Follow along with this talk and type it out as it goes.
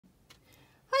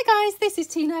Hi guys, this is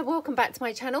Tina. Welcome back to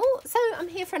my channel. So I'm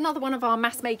here for another one of our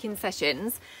mass making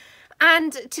sessions,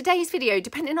 and today's video,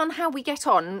 depending on how we get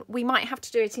on, we might have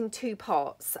to do it in two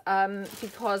parts,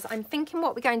 because I'm thinking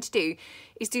what we're going to do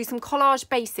is do some collage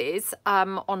bases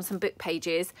on some book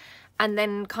pages, and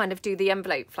then kind of do the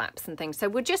envelope flaps and things. So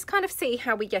we'll just kind of see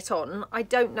how we get on. I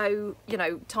don't know, you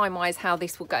know, time wise how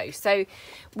this will go, so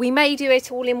we may do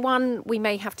it all in one, we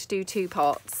may have to do two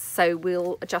parts, so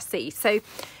we'll just see. So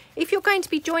if you're going to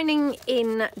be joining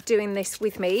in doing this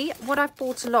with me, what I've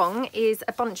brought along is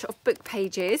a bunch of book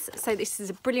pages. So this is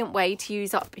a brilliant way to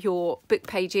use up your book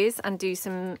pages and do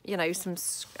some, you know,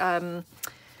 some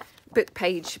book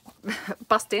page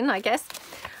busting, I guess.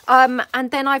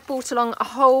 And then I've brought along a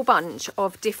whole bunch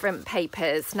of different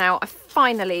papers. Now I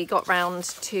finally got round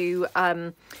to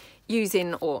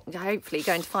using, or hopefully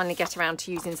going to finally get around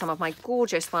to using, some of my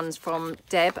gorgeous ones from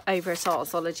Deb over at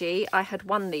Artzology. I had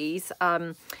won these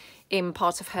in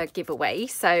part of her giveaway,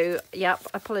 so yep,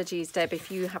 apologies Deb if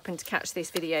you happen to catch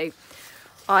this video.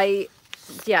 I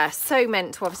so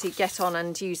meant to obviously get on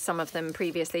and use some of them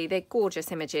previously. They're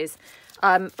gorgeous images,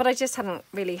 but I just hadn't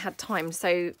really had time, so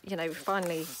you know,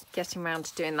 finally getting around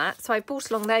to doing that. So I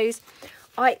brought along those.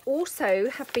 I also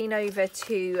have been over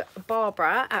to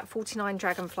Barbara at 49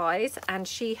 Dragonflies, and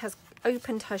she has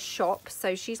opened her shop.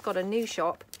 So she's got a new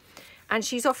shop and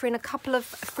she's offering a couple of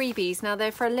freebies. Now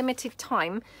they're for a limited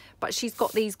time, but she's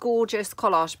got these gorgeous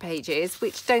collage pages,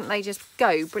 which don't they just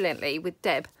go brilliantly with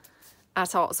Deb at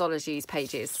Artzology's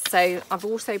pages. So I've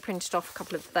also printed off a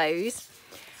couple of those.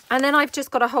 And then I've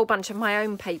just got a whole bunch of my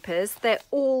own papers. They're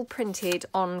all printed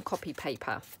on copy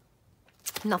paper,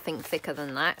 nothing thicker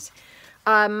than that.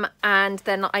 And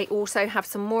then I also have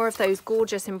some more of those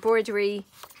gorgeous embroidery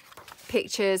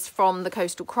pictures from the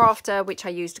Coastal Crafter, which I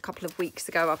used a couple of weeks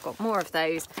ago. I've got more of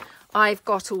those. I've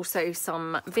got also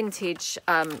some vintage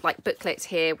like booklets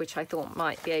here, which I thought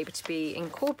might be able to be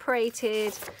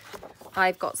incorporated.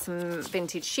 I've got some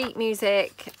vintage sheet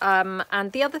music,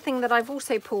 and the other thing that I've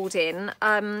also pulled in,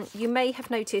 you may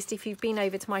have noticed if you've been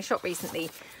over to my shop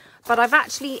recently, but I've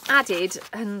actually added,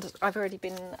 and I've already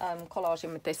been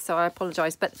collaging with this, so I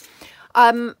apologise, but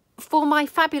for my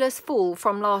fabulous fall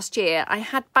from last year, I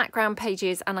had background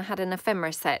pages and I had an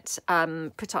ephemera set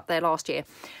put up there last year.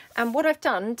 And what I've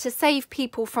done to save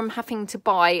people from having to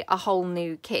buy a whole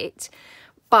new kit,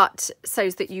 but so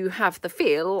that you have the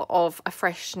feel of a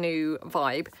fresh new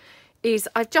vibe, is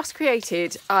I've just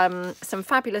created some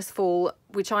fabulous fall,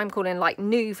 which I'm calling like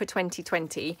new for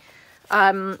 2020,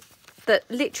 that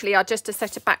literally are just a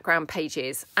set of background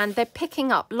pages, and they're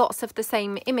picking up lots of the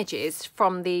same images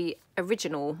from the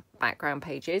original background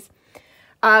pages,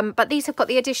 but these have got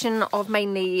the addition of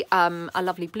mainly a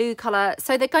lovely blue colour,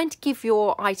 so they're going to give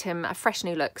your item a fresh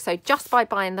new look. So just by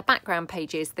buying the background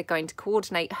pages, they're going to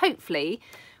coordinate hopefully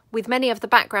with many of the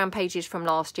background pages from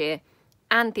last year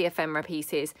and the ephemera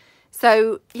pieces.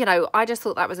 So you know, I just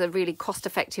thought that was a really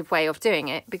cost-effective way of doing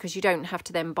it, because you don't have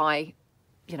to then buy,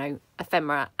 you know,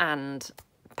 ephemera and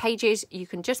pages. You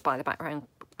can just buy the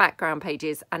background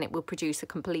pages and it will produce a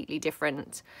completely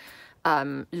different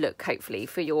look, hopefully,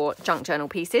 for your junk journal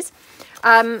pieces.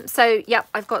 So yeah,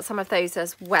 I've got some of those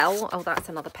as well. Oh, that's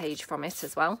another page from it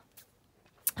as well.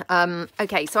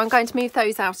 Okay, so I'm going to move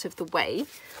those out of the way.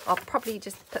 I'll probably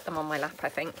just put them on my lap, I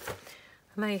think.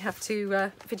 I may have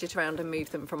to fidget around and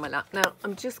move them from my lap. Now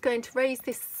I'm just going to raise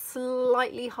this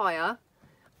slightly higher.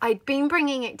 I'd been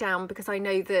bringing it down because I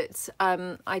know that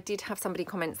I did have somebody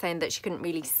comment saying that she couldn't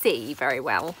really see very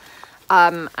well,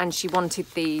 and she wanted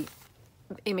the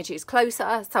images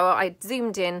closer, so I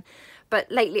zoomed in. But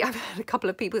lately I've had a couple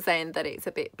of people saying that it's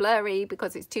a bit blurry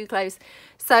because it's too close,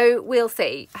 so we'll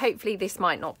see. Hopefully this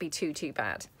might not be too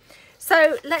bad.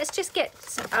 So let's just get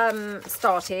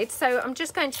started. So I'm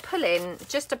just going to pull in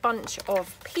just a bunch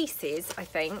of pieces, I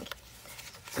think,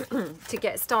 to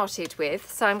get started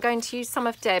with. So I'm going to use some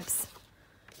of Deb's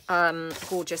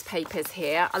gorgeous papers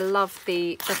here. I love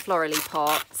the florally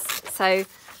parts. So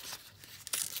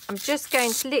I'm just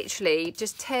going to literally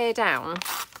just tear down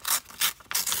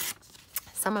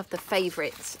some of the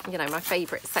favourite, you know, my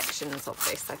favourite sections of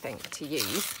this, I think, to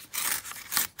use.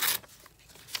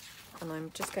 And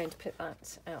I'm just going to put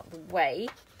that out of the way.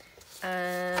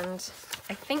 And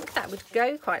I think that would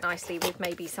go quite nicely with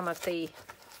maybe some of the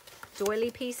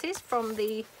doily pieces from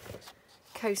the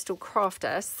Coastal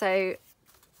Crafter. So,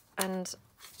 and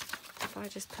if I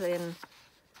just pull in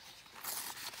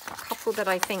a couple that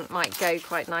I think might go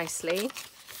quite nicely.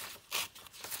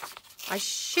 I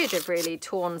should have really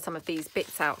torn some of these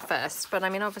bits out first, but I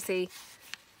mean, obviously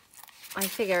I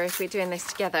figure if we're doing this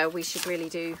together, we should really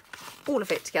do all of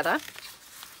it together.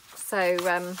 So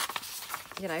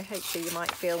you know, hopefully you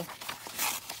might feel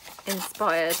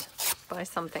inspired by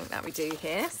something that we do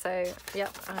here. So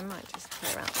yep, I might just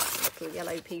clear out that little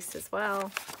yellow piece as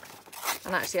well.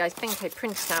 And actually I think I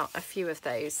printed out a few of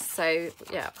those, so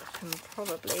yeah, I can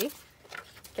probably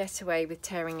get away with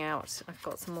tearing out. I've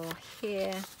got some more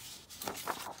here.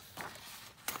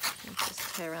 I'll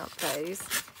just tear out those.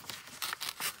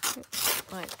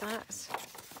 Oops, like that.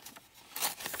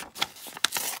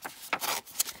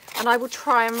 And I will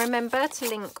try and remember to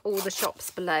link all the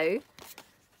shops below,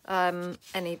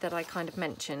 any that I kind of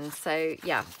mentioned. So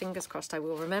yeah, fingers crossed I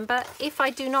will remember. If I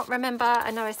do not remember,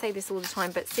 I know I say this all the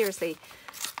time, but seriously,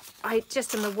 I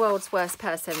just am the world's worst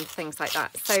person for things like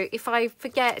that. So if I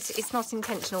forget, it's not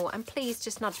intentional, and please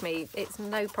just nudge me, it's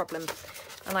no problem.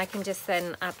 And I can just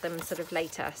then add them sort of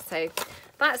later. So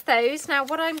that's those. Now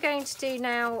what I'm going to do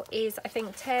now is, I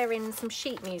think, tear in some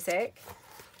sheet music.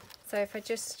 So if I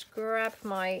just grab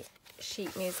my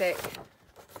sheet music,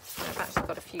 I've actually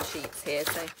got a few sheets here,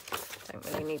 so I don't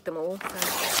really need them all. So I'll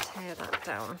just tear that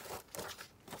down.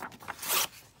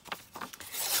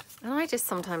 And I just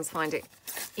sometimes find it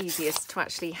easiest to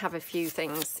actually have a few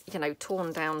things, you know,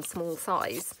 torn down small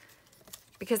size,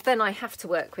 because then I have to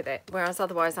work with it, whereas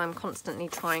otherwise I'm constantly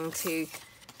trying to,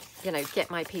 you know, get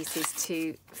my pieces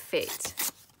to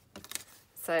fit.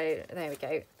 So there we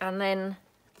go. And then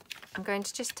I'm going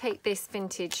to just take this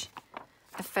vintage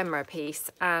ephemera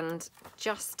piece and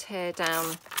just tear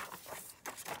down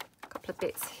a couple of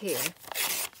bits here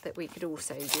that we could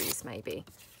also use maybe.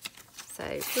 So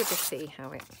we'll just see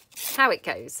how it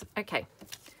goes. Okay.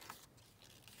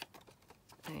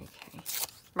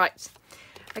 Right.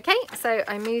 Okay, so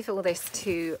I move all this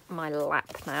to my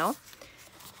lap now.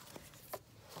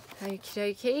 Okie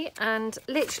dokie, and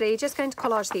literally just going to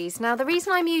collage these. Now the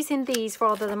reason I'm using these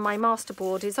rather than my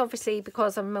masterboard is obviously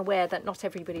because I'm aware that not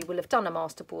everybody will have done a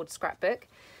masterboard scrapbook.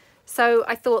 So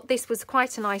I thought this was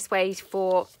quite a nice way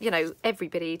for, you know,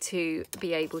 everybody to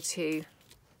be able to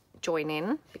join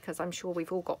in, because I'm sure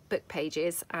we've all got book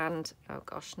pages and, oh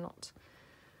gosh, not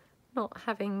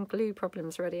having glue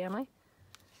problems ready, am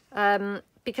I?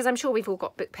 Because I'm sure we've all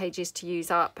got book pages to use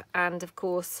up, and of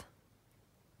course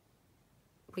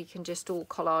we can just all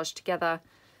collage together,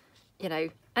 you know.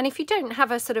 And if you don't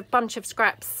have a sort of bunch of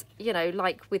scraps, you know,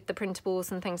 like with the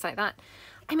printables and things like that,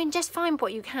 I mean, just find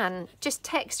what you can. Just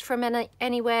text from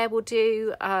anywhere will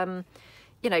do,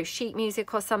 you know, sheet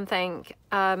music or something.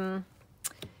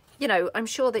 You know, I'm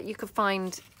sure that you could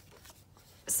find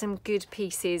some good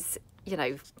pieces, you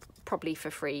know, probably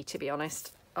for free, to be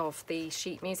honest, of the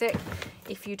sheet music,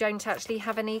 if you don't actually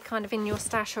have any kind of in your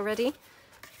stash already.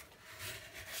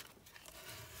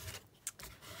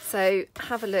 So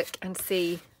have a look and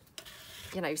see,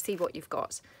 you know, see what you've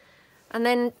got. And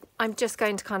then I'm just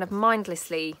going to kind of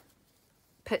mindlessly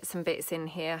put some bits in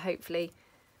here, hopefully,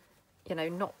 you know,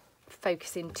 not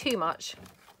focusing too much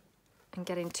and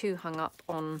getting too hung up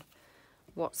on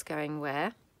what's going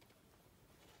where.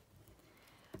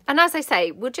 And as I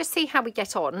say, we'll just see how we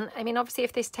get on. I mean, obviously,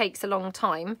 if this takes a long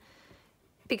time,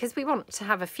 because we want to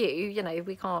have a few, you know,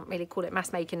 we can't really call it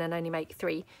mass making and only make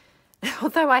 3.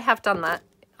 Although I have done that,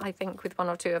 I think, with 1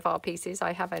 or 2 of our pieces,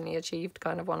 I have only achieved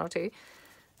kind of 1 or 2.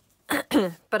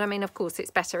 But I mean, of course,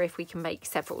 it's better if we can make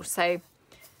several. So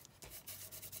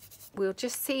we'll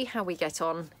just see how we get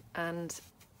on. And,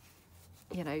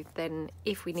 you know, then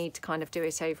if we need to kind of do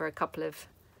it over a couple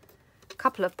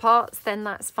of parts, then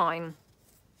that's fine.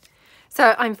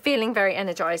 So I'm feeling very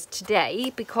energized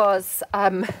today because,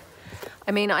 I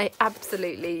mean, I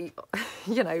absolutely,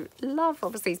 you know, love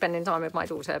obviously spending time with my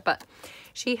daughter, but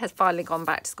she has finally gone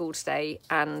back to school today,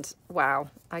 and wow,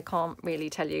 I can't really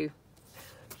tell you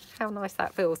how nice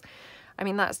that feels. I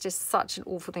mean, that's just such an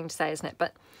awful thing to say, isn't it?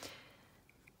 But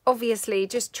obviously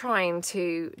just trying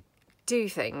to do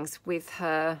things with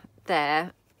her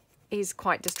there is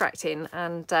quite distracting.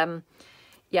 And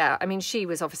yeah, I mean, she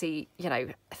was obviously, you know,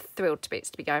 thrilled to bits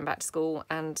to be going back to school,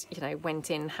 and, you know,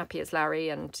 went in happy as Larry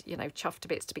and, you know, chuffed to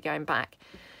bits to be going back.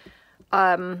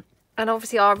 And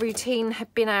obviously our routine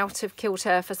had been out of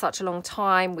kilter for such a long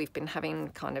time. We've been having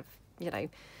kind of, you know,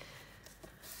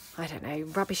 I don't know,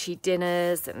 rubbishy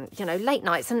dinners and, you know, late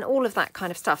nights and all of that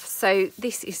kind of stuff. So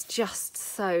this is just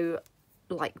so,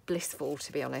 like, blissful,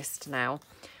 to be honest, now.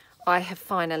 I have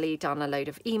finally done a load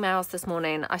of emails this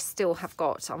morning. I still have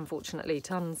got, unfortunately,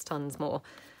 tons more.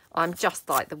 I'm just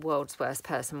like the world's worst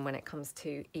person when it comes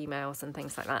to emails and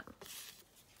things like that.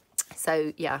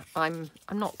 So yeah, I'm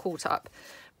not caught up,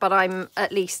 but I'm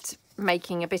at least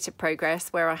making a bit of progress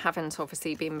where I haven't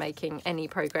obviously been making any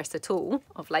progress at all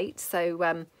of late.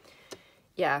 So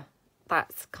yeah,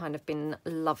 that's kind of been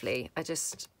lovely. I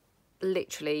just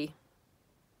literally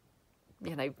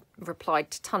you know,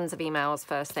 replied to tons of emails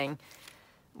first thing.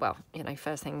 Well, you know,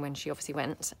 first thing when she obviously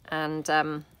went.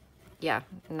 And yeah,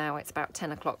 now it's about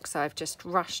 10 o'clock. So I've just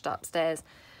rushed upstairs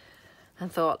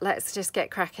and thought, let's just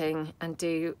get cracking and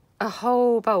do a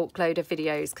whole bulk load of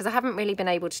videos, because I haven't really been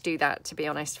able to do that, to be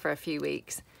honest, for a few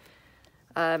weeks.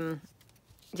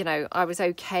 You know, I was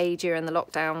okay during the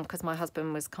lockdown because my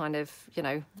husband was kind of, you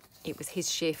know, it was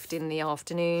his shift in the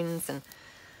afternoons and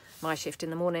my shift in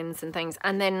the mornings and things.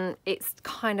 And then it's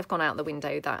kind of gone out the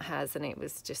window, that has, and it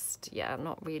was just, yeah,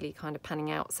 not really kind of panning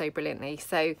out so brilliantly.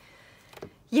 So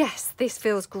yes, this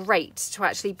feels great to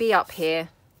actually be up here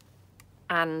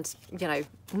and, you know,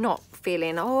 not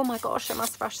feeling, oh my gosh, I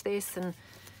must rush this, and,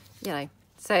 you know,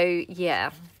 so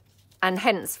yeah. And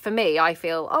hence, for me, I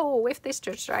feel, oh, if this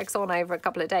just drags on over a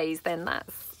couple of days, then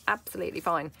that's absolutely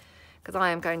fine, because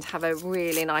I am going to have a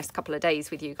really nice couple of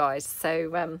days with you guys.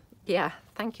 So, yeah,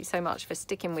 thank you so much for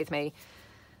sticking with me,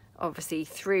 obviously,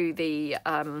 through the,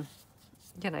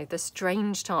 you know, the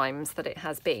strange times that it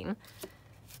has been,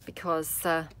 because,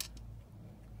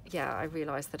 yeah, I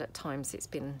realise that at times it's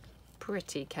been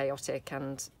pretty chaotic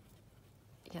and,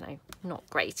 you know, not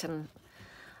great. And,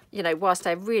 you know, whilst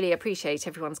I really appreciate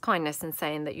everyone's kindness and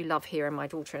saying that you love hearing my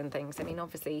daughter and things, I mean,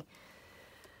 obviously,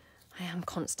 I am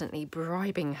constantly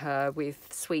bribing her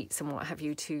with sweets and what have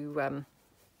you to,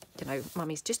 you know,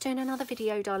 Mummy's just doing another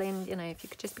video, darling, you know, if you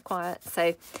could just be quiet.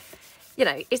 So, you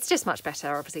know, it's just much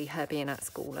better, obviously, her being at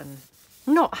school and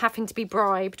not having to be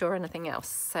bribed or anything else.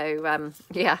 So,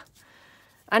 yeah.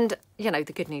 And, you know,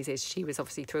 the good news is she was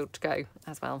obviously thrilled to go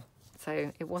as well.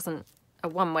 So it wasn't a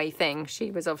one-way thing. She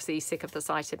was obviously sick of the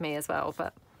sight of me as well,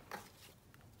 but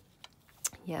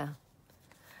yeah.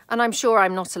 And I'm sure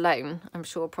I'm not alone. I'm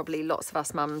sure probably lots of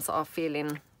us mums are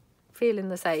feeling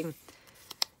the same,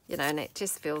 you know, and it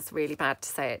just feels really bad to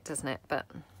say it, doesn't it? But,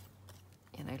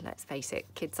 you know, let's face it,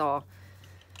 kids are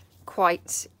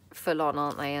quite full on,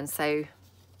 aren't they? And so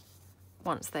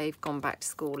once they've gone back to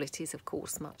school, it is, of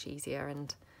course, much easier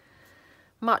and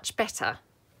much better,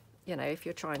 you know, if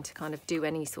you're trying to kind of do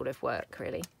any sort of work,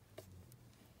 really.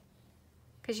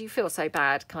 Because you feel so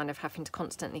bad kind of having to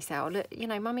constantly say, oh, look, you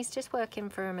know, Mummy's just working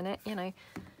for a minute, you know.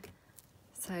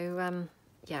 So,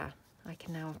 yeah, I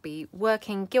can now be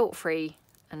working guilt-free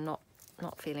and not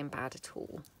feeling bad at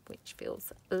all, which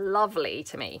feels lovely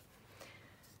to me.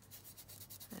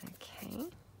 Okay.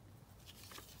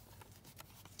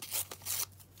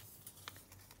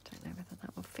 Don't know whether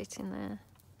that will fit in there.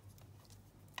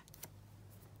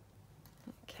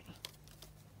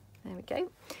 There we go.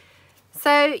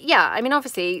 So, yeah, I mean,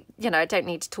 obviously, you know, I don't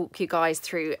need to talk you guys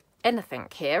through anything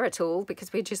here at all,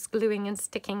 because we're just gluing and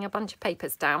sticking a bunch of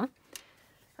papers down.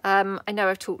 I know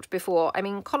I've talked before. I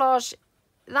mean, collage,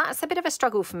 that's a bit of a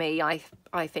struggle for me,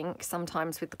 I think,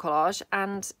 sometimes with the collage.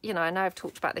 And, you know, I know I've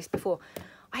talked about this before.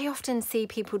 I often see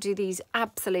people do these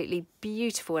absolutely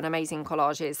beautiful and amazing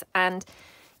collages. And,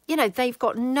 you know, they've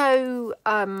got no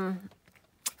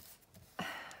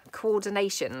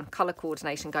coordination, colour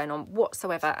coordination going on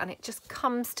whatsoever, and it just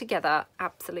comes together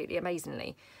absolutely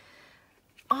amazingly.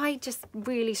 I just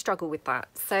really struggle with that.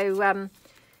 So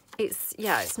it's,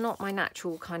 yeah, it's not my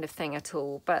natural kind of thing at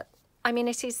all, but I mean,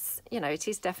 it is, you know, it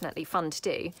is definitely fun to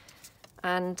do.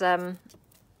 And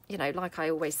you know, like I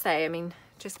always say, I mean,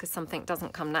 just because something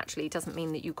doesn't come naturally doesn't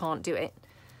mean that you can't do it.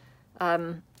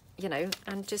 You know,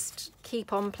 and just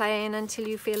keep on playing until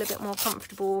you feel a bit more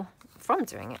comfortable from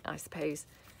doing it, I suppose.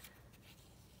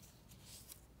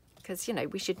 Because, you know,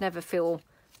 we should never feel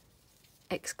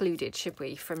excluded, should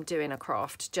we, from doing a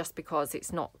craft just because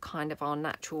it's not kind of our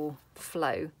natural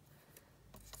flow.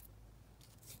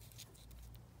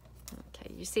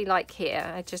 Okay, you see, like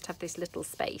here, I just have this little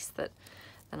space that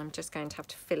then I'm just going to have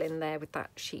to fill in there with that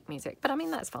sheet music. But I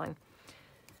mean, that's fine.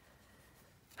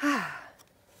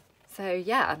 So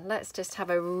yeah, let's just have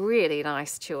a really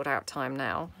nice chilled out time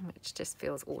now, which just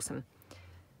feels awesome.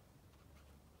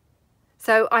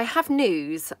 So I have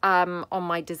news on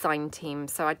my design team.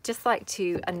 So I'd just like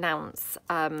to announce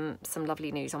some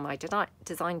lovely news on my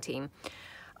design team.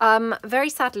 Very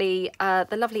sadly,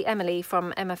 the lovely Emily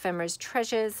from Ephemera's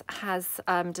Treasures has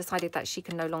decided that she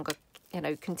can no longer, you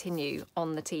know, continue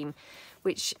on the team,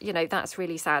 which, you know, that's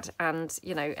really sad. And,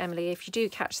 you know, Emily, if you do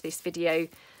catch this video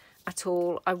at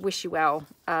all, I wish you well,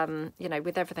 you know,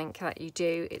 with everything that you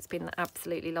do. It's been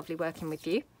absolutely lovely working with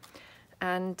you.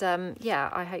 And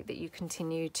yeah, I hope that you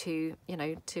continue to, you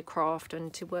know, to craft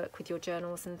and to work with your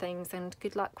journals and things, and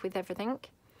good luck with everything.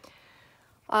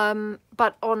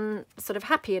 But on sort of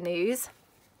happier news,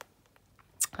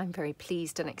 I'm very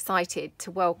pleased and excited to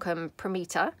welcome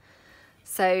Pramita.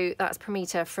 So that's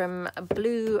Pramita from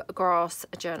Bluegrass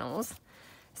Journals.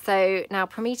 So now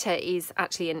Pramita is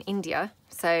actually in India,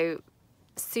 so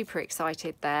super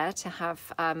excited there to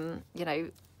have, you know,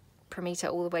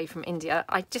 Pramita all the way from India.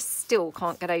 I just still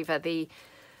can't get over the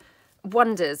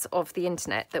wonders of the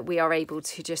internet, that we are able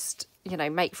to just, you know,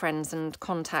 make friends and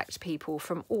contact people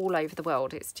from all over the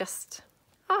world. It's just,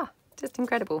 just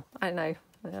incredible. I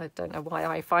don't know why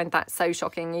I find that so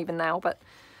shocking even now, but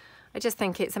I just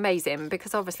think it's amazing,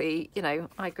 because obviously, you know,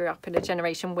 I grew up in a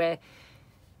generation where,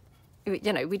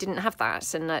 you know, we didn't have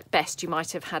that, and at best you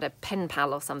might have had a pen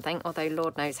pal or something, although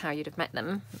Lord knows how you'd have met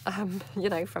them, you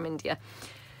know, from India.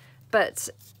 But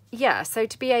yeah, so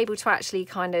to be able to actually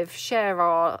kind of share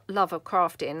our love of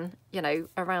crafting, you know,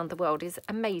 around the world is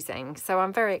amazing. So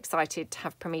I'm very excited to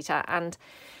have Pramita, and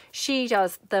she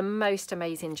does the most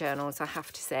amazing journals, I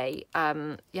have to say.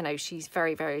 You know, she's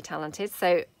very, very talented.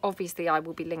 So obviously I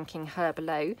will be linking her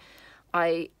below.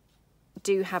 I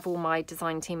do have all my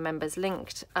design team members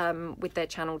linked with their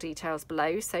channel details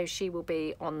below, so she will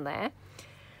be on there.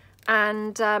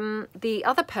 And the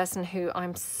other person who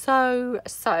I'm so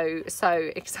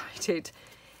excited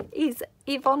is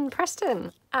Yvonne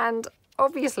Preston. And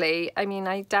obviously, I mean,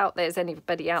 I doubt there's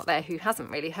anybody out there who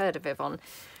hasn't really heard of Yvonne.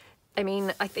 I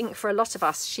mean, I think for a lot of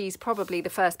us, she's probably the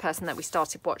first person that we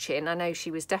started watching. I know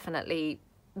she was definitely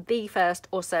the first,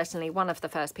 or certainly one of the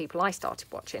first people I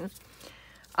started watching,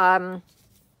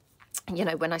 you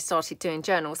know, when I started doing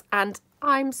journals. And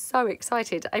I'm so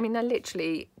excited. I mean, I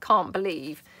literally can't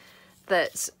believe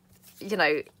that, you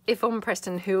know, Yvonne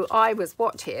Preston, who I was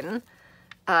watching,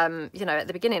 you know, at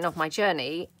the beginning of my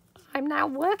journey, I'm now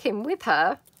working with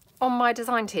her on my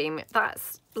design team.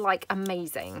 That's like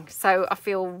amazing. So I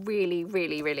feel really,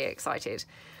 really, really excited.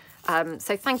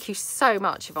 So thank you so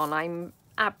much, Yvonne. I'm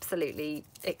absolutely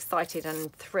excited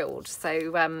and thrilled.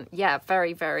 So yeah,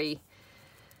 very, very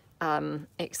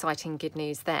exciting, good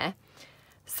news there.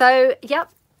 So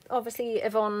yep, obviously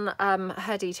Yvonne,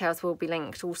 her details will be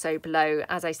linked also below.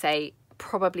 As I say,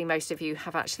 probably most of you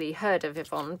have actually heard of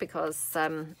Yvonne, because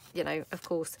you know, of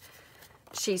course,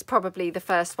 she's probably the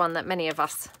first one that many of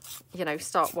us, you know,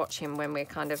 start watching when we're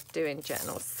kind of doing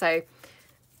journals. So,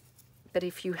 but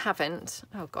if you haven't,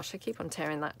 oh gosh, I keep on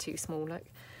tearing that too small, look.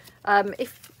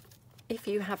 If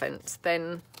you haven't,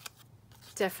 then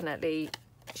definitely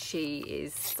she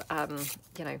is,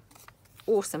 you know,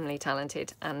 awesomely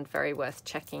talented and very worth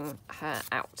checking her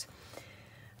out.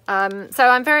 So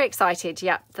I'm very excited,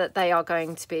 yeah, that they are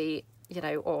going to be, you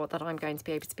know, or that I'm going to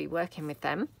be able to be working with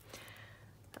them.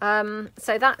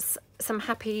 So that's some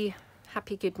happy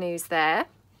good news there.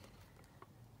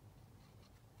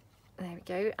 There we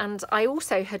go. And I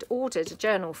also had ordered a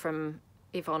journal from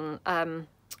Yvonne.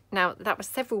 Now that was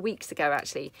several weeks ago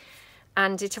actually,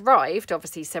 and it arrived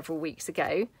obviously several weeks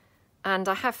ago, and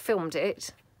I have filmed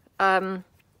it. So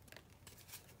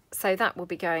that will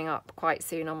be going up quite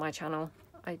soon on my channel.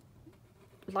 I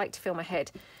like to film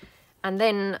ahead. And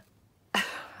then,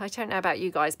 I don't know about you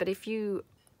guys, but if you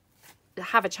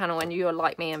have a channel and you're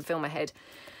like me and film ahead,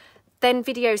 then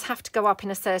videos have to go up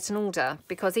in a certain order,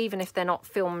 because even if they're not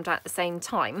filmed at the same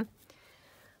time,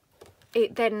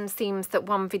 it then seems that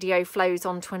one video flows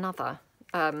onto another.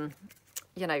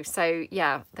 You know, so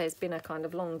yeah, there's been a kind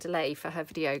of long delay for her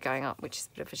video going up, which is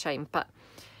a bit of a shame. But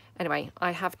anyway,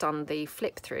 I have done the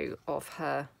flip through of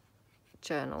her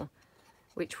journal,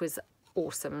 which was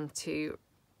awesome to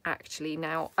actually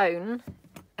now own,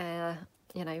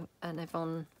 you know, an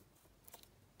Yvonne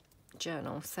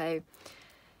journal. So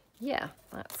yeah,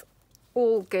 that's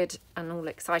all good and all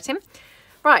exciting.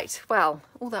 Right, well,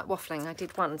 all that waffling, I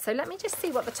did one. So let me just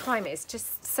see what the time is,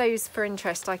 just so for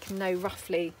interest I can know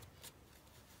roughly.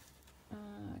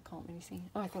 I can't really see.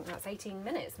 Oh, I think that's 18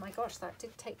 minutes. My gosh, that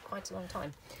did take quite a long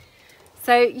time.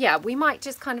 So yeah, we might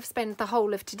just kind of spend the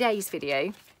whole of today's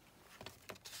video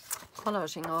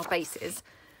collaging our bases,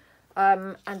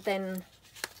 and then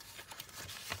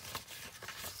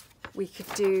we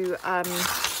could do,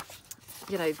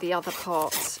 you know, the other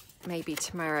part maybe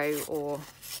tomorrow, or,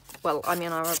 well, I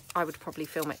mean, I would probably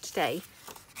film it today,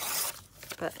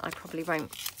 but I probably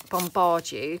won't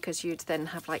bombard you, because you'd then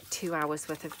have like 2 hours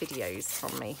worth of videos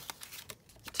from me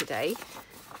today,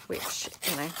 which,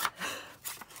 you know,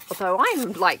 although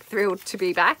I'm like thrilled to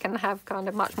be back and have kind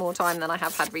of much more time than I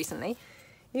have had recently,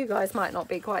 you guys might not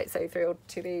be quite so thrilled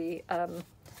to be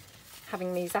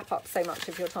having me zap up so much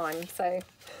of your time. So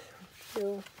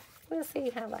we'll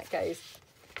see how that goes.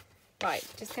 Right,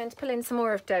 just going to pull in some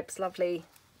more of Deb's lovely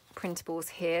printables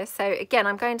here. So again,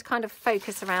 I'm going to kind of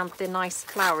focus around the nice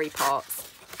flowery parts,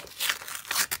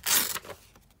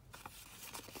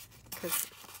 because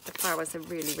the flowers are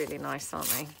really, really nice, aren't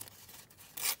they?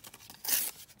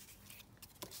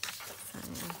 So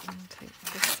I'm going to take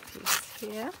this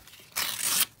here.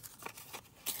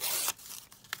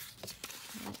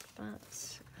 Like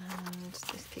that. And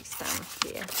this piece down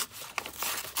here.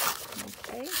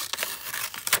 Okay.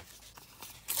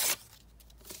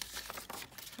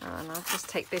 And I'll just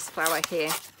take this flower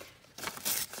here.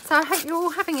 So I hope you're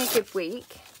all having a good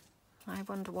week. I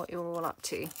wonder what you're all up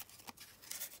to.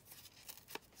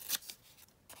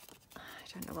 I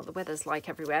don't know what the weather's like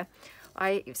everywhere.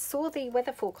 I saw the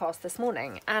weather forecast this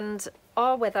morning, and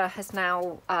our weather has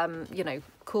now, you know,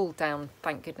 cooled down,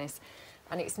 thank goodness.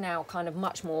 And it's now kind of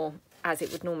much more as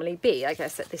it would normally be, I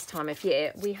guess, at this time of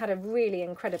year. We had a really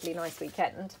incredibly nice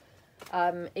weekend.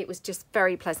 It was just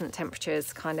very pleasant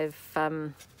temperatures, kind of,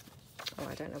 oh,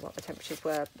 I don't know what the temperatures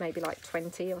were, maybe like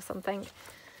 20 or something.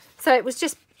 So it was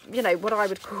just, you know, what I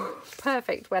would call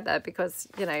perfect weather, because,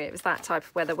 you know, it was that type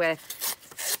of weather where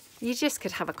you just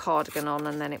could have a cardigan on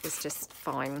and then it was just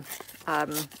fine.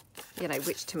 You know,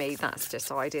 which to me, that's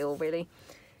just ideal, really.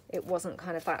 It wasn't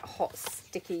kind of that hot,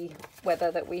 sticky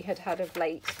weather that we had had of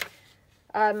late.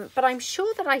 But I'm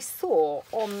sure that I saw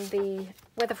on the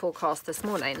weather forecast this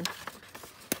morning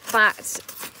that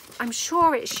I'm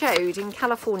sure it showed in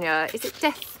California, is it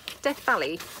Death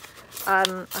Valley?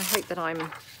 I hope that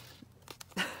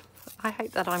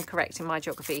I'm correct in my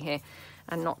geography here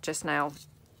and not just now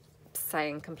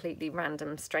saying completely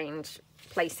random, strange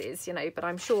places, you know, but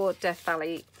I'm sure Death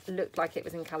Valley looked like it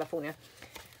was in California.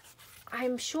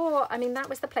 I'm sure, I mean, that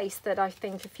was the place that I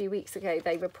think a few weeks ago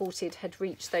they reported had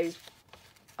reached those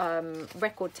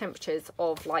record temperatures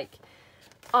of like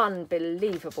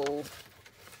unbelievable,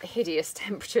 hideous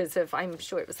temperatures of, I'm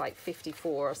sure it was like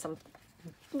 54 or some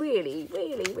really,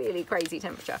 really, really crazy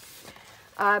temperature.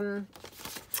 And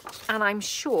I'm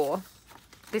sure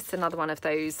this is another one of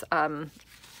those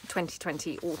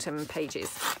 2020 autumn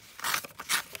pages.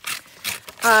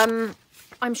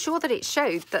 I'm sure that it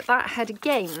showed that that had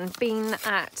again been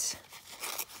at,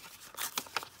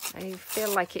 I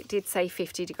feel like it did say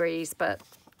 50 degrees, but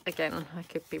again, I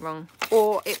could be wrong.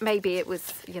 Or maybe it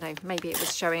was, you know, maybe it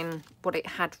was showing what it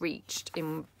had reached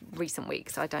in recent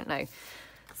weeks. I don't know.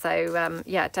 So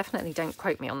yeah, definitely don't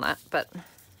quote me on that, but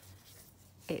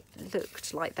it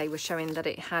looked like they were showing that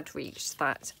it had reached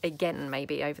that again,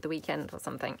 maybe over the weekend or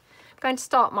something. I'm going to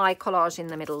start my collage in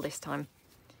the middle this time.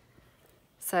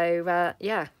 So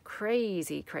yeah,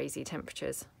 crazy, crazy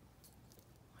temperatures.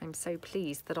 I'm so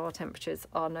pleased that our temperatures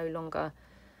are no longer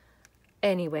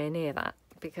anywhere near that,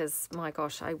 because my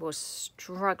gosh, I was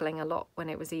struggling a lot when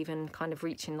it was even kind of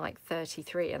reaching like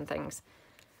 33 and things.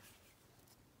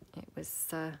 It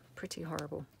was pretty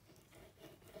horrible.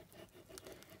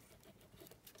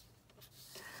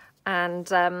 And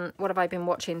what have I been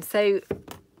watching? So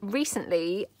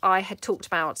recently I had talked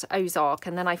about Ozark,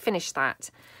 and then I finished that,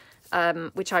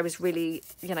 which I was really,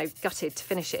 you know, gutted to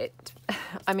finish it.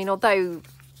 I mean, although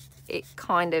it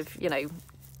kind of, you know,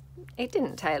 it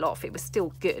didn't tail off, it was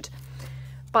still good.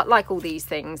 But like all these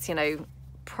things, you know,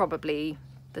 probably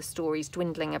the story's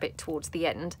dwindling a bit towards the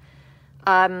end.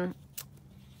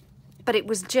 But it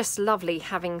was just lovely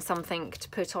having something to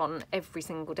put on every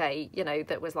single day, you know,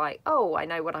 that was like, oh, I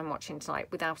know what I'm watching tonight,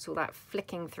 without all that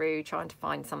flicking through, trying to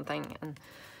find something and,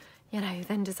 you know,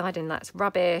 then deciding that's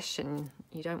rubbish and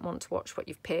you don't want to watch what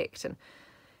you've picked, and,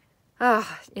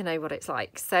 you know what it's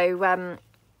like. So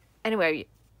anyway,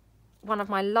 one of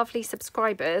my lovely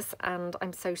subscribers, and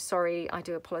I'm so sorry, I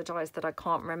do apologise that I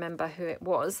can't remember who it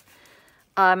was,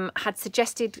 had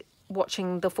suggested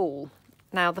watching The Fall.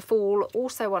 Now, The Fall,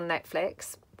 also on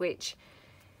Netflix, which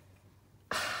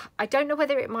I don't know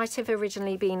whether it might have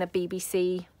originally been a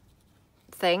BBC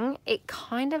thing. It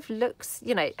kind of looks,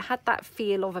 you know, it had that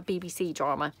feel of a BBC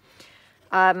drama.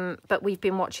 But we've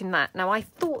been watching that. Now, I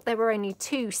thought there were only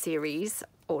 2 series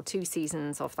or 2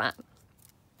 seasons of that,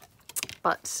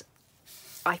 but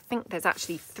I think there's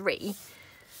actually 3.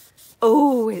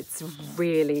 Oh, it's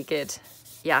really good.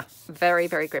 Yeah, very,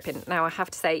 very gripping. Now, I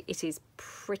have to say, it is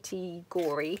pretty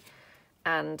gory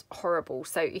and horrible.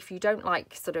 So if you don't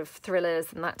like sort of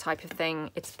thrillers and that type of thing,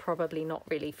 it's probably not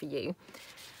really for you.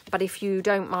 But if you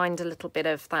don't mind a little bit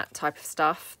of that type of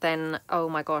stuff, then, oh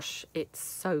my gosh, it's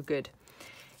so good.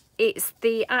 It's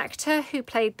the actor who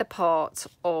played the part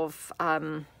of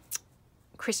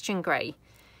Christian Grey,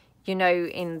 you know,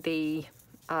 in the,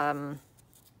 oh,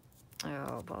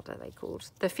 what are they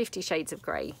called? The 50 Shades of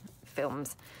Grey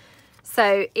films.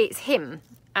 So it's him,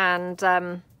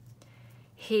 and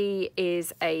he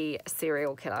is a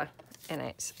serial killer in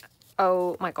it.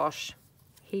 Oh my gosh,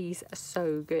 he's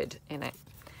so good in it.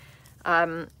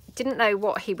 Didn't know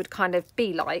what he would kind of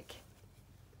be like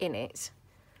in it,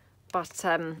 but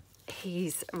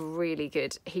he's really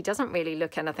good. He doesn't really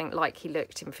look anything like he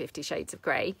looked in 50 Shades of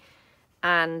Grey.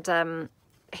 and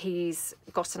he's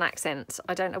got an accent.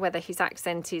 I don't know whether his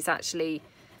accent is actually,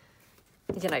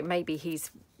 you know, maybe he's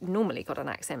normally got an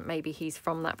accent, maybe he's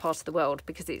from that part of the world,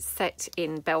 because it's set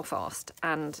in Belfast,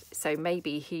 and so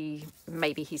maybe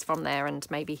he's from there, and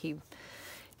maybe he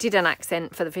did an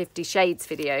accent for the 50 Shades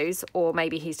videos, or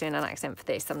maybe he's doing an accent for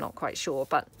this. I'm not quite sure,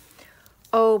 but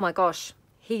oh my gosh,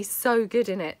 he's so good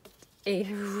in it. He's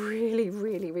really,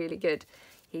 really, really good.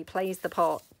 He plays the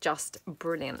part just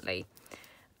brilliantly.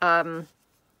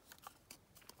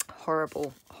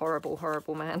 Horrible, horrible,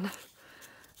 horrible man.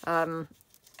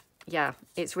 Yeah,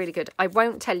 it's really good. I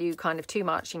won't tell you kind of too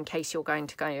much in case you're going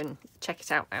to go and check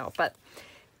it out now, but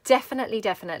definitely,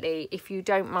 definitely, if you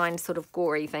don't mind sort of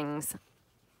gory things,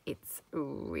 it's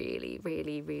really,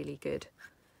 really, really good.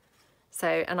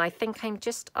 So, and I think I'm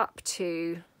just up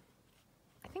to,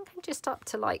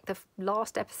 like the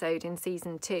last episode in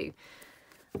season 2.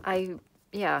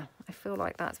 Yeah, I feel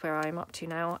like that's where I'm up to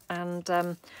now,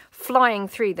 and flying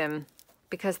through them,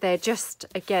 because they're just,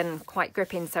 again, quite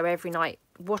gripping. So every night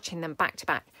watching them back to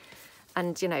back,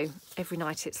 and you know, every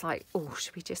night it's like, oh,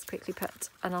 should we just quickly put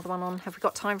another one on? Have we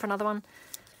got time for another one?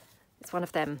 It's one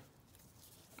of them,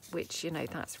 which, you know,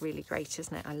 that's really great,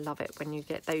 isn't it? I love it when you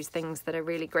get those things that are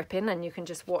really gripping and you can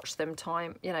just watch them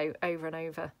time, you know, over and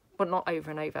over. Well, not over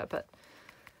and over, but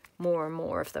more and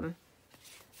more of them.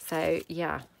 So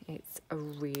yeah, it's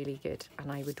really good,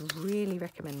 and I would really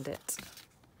recommend it.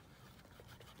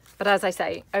 But as I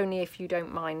say, only if you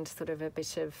don't mind sort of a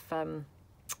bit of,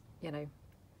 you know,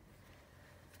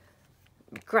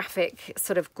 graphic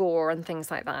sort of gore and things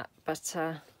like that. But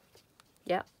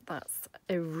yeah, that's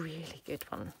a really good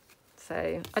one.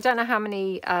 So I don't know how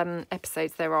many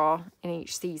episodes there are in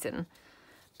each season,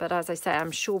 but as I say,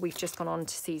 I'm sure we've just gone on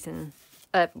to season,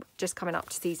 just coming up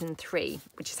to season 3,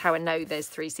 which is how I know there's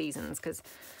 3 seasons, because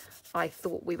I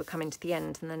thought we were coming to the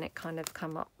end, and then it kind of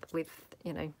come up with,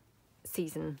 you know,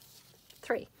 season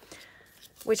 3,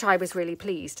 which I was really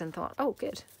pleased and thought, oh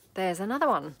good, there's another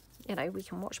one, you know, we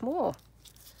can watch more,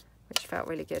 which felt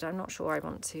really good. I'm not sure I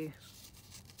want to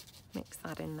mix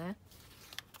that in there.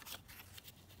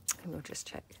 We'll just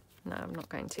check. No, I'm not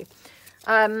going to.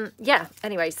 Yeah,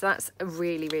 anyway, so that's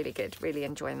really, really good. Really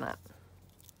enjoying that.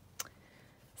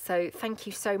 So thank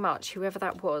you so much, whoever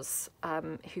that was,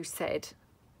 who said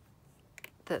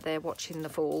that they're watching The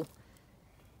Fall.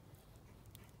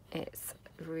 It's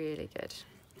really good.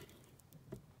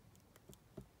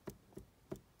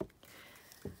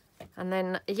 And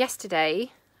then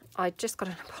yesterday, I just got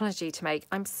an apology to make.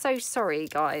 I'm so sorry,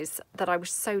 guys, that I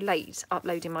was so late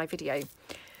uploading my video.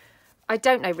 I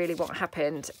don't know really what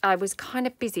happened. I was kind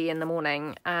of busy in the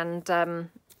morning, and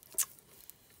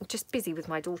just busy with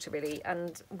my daughter, really.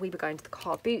 And we were going to the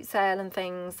car boot sale and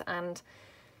things, and,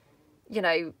 you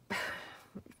know,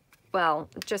 well,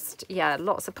 just, yeah,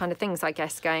 lots of kind of things, I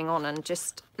guess, going on, and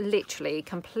just literally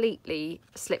completely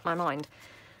slipped my mind.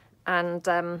 And,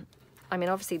 I mean,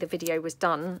 obviously the video was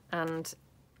done and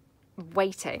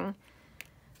waiting.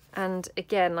 And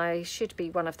again, I should be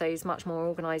one of those much more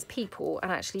organised people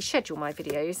and actually schedule my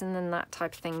videos, and then that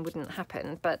type of thing wouldn't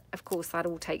happen. But of course, that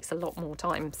all takes a lot more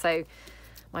time. So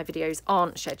my videos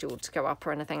aren't scheduled to go up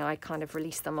or anything. I kind of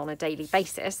release them on a daily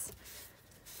basis.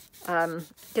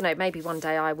 You know, maybe one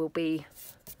day I will be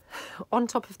on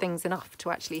top of things enough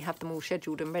to actually have them all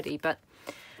scheduled and ready. But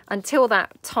until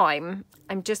that time,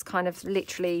 I'm just kind of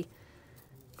literally,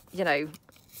 you know,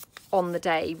 on the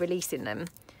day releasing them.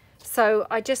 So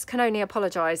I just can only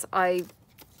apologise.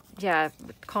 Yeah,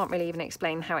 can't really even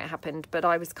explain how it happened, but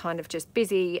I was kind of just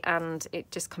busy and it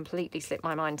just completely slipped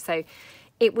my mind. So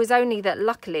it was only that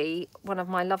luckily one of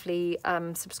my lovely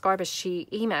subscribers, she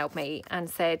emailed me and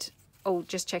said, oh,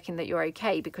 just checking that you're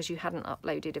okay because you hadn't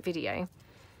uploaded a video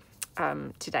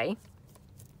today.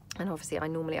 And obviously I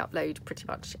normally upload pretty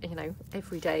much, you know,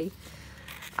 every day.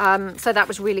 So that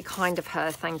was really kind of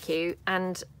her, thank you.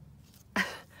 And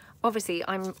obviously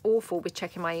I'm awful with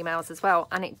checking my emails as well,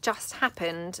 and it just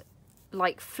happened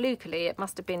like flukily. It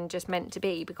must have been just meant to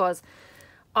be, because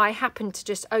I happened to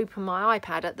just open my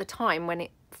iPad at the time when it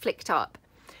flicked up,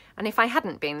 and if I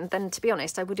hadn't been, then to be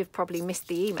honest, I would have probably missed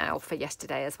the email for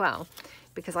yesterday as well,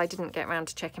 because I didn't get around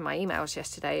to checking my emails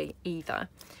yesterday either.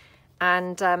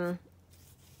 And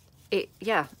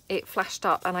it flashed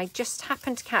up, and I just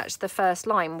happened to catch the first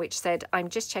line, which said, I'm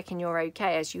just checking you're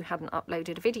okay as you hadn't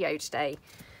uploaded a video today.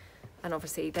 And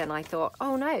obviously then I thought,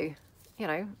 oh no, you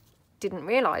know, didn't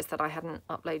realise that I hadn't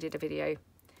uploaded a video,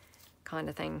 kind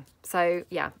of thing. So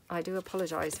yeah, I do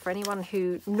apologise for anyone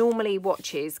who normally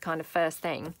watches kind of first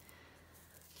thing.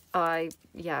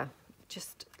 Yeah,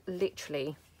 just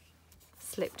literally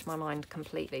slipped my mind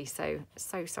completely. So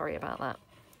sorry about that.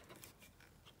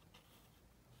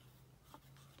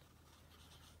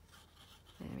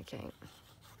 Okay.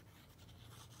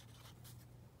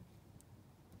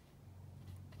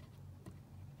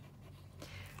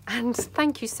 And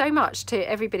thank you so much to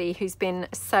everybody who's been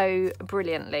so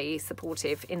brilliantly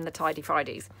supportive in the Tidy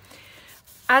Fridays.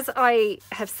 As I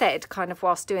have said, kind of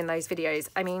whilst doing those videos,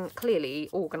 I mean, clearly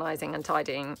organising and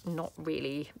tidying, not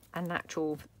really a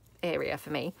natural area for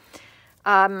me.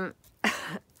 And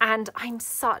I'm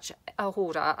such a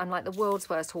hoarder. I'm like the world's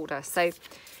worst hoarder. So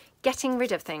getting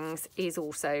rid of things is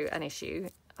also an issue,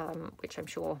 which I'm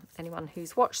sure anyone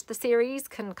who's watched the series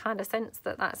can kind of sense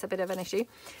that that's a bit of an issue.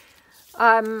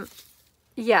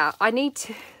 Yeah, I need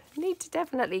to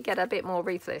definitely get a bit more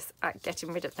ruthless at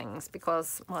getting rid of things,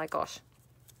 because my gosh,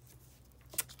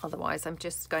 otherwise I'm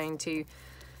just going to,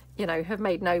 you know, have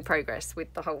made no progress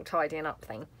with the whole tidying up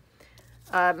thing.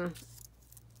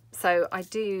 So I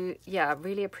do, yeah,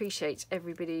 really appreciate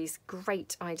everybody's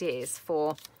great ideas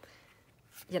for,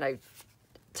 you know,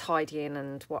 tidying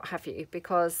and what have you,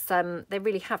 because there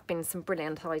really have been some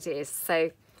brilliant ideas.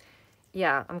 So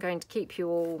yeah, I'm going to keep you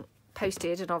all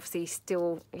posted, and obviously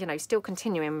still, you know, still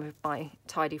continuing with my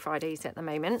Tidy Fridays at the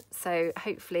moment. So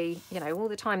hopefully, you know, all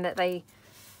the time that they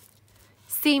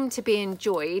seem to be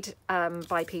enjoyed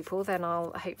by people, then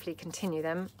I'll hopefully continue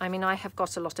them. I mean, I have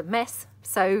got a lot of mess,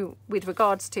 so with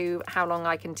regards to how long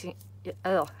I can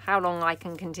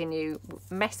continue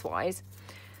mess wise,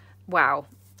 wow,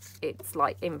 it's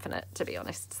like infinite, to be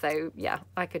honest. So yeah,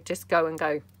 I could just go and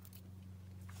go.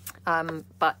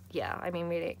 But yeah, I mean,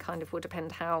 really it kind of will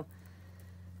depend how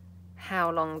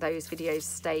long those videos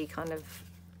stay kind of,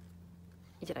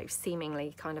 you know,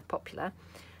 seemingly kind of popular.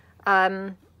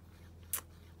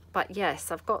 But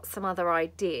yes, I've got some other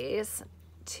ideas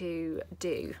to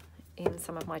do in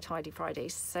some of my Tidy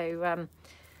Fridays. So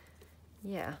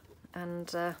yeah,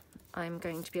 and I'm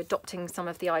going to be adopting some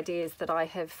of the ideas that I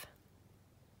have,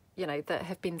 you know, that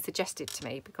have been suggested to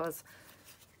me, because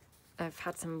I've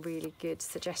had some really good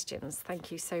suggestions. Thank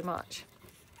you so much.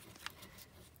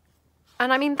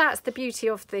 And I mean, that's the beauty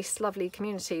of this lovely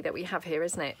community that we have here,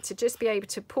 isn't it? To just be able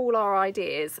to pool our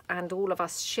ideas and all of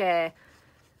us share,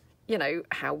 you know,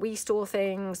 how we store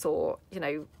things, or, you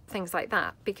know, things like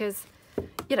that. Because,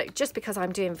 you know, just because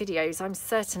I'm doing videos, I'm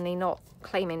certainly not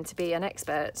claiming to be an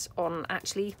expert on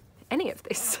actually any of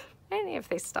this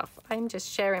stuff. I'm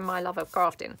just sharing my love of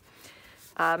crafting.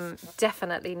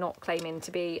 Definitely not claiming to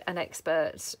be an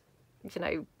expert, you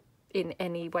know, in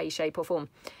any way, shape or form.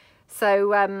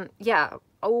 So yeah,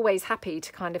 always happy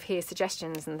to kind of hear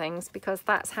suggestions and things, because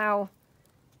that's how,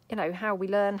 you know, how we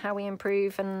learn, how we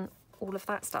improve, and all of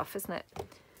that stuff, isn't it?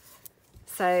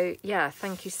 So yeah,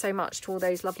 thank you so much to all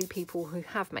those lovely people who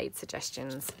have made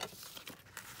suggestions.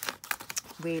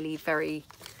 Really very,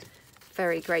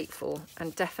 very grateful,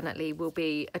 and definitely will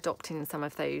be adopting some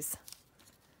of those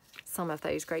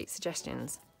great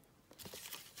suggestions.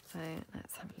 So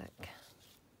let's have a look.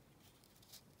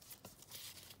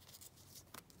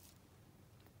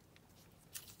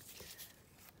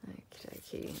 Okie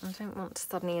dokie. I don't want to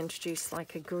suddenly introduce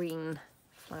like a green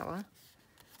flower.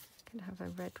 Could have a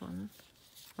red one.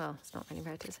 Well, it's not really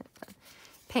red, is it? But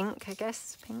pink, I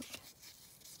guess. Pink.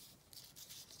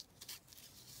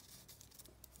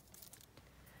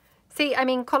 See, I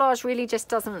mean, collage really just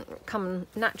doesn't come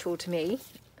natural to me,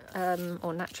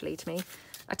 or naturally to me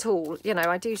at all. You know,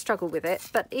 I do struggle with it,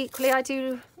 but equally I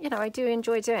do, you know, I do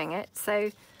enjoy doing it.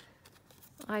 So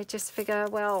I just figure,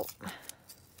 well,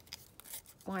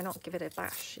 why not give it a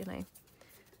bash, you know?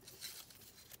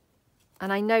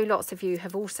 And I know lots of you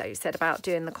have also said about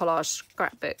doing the collage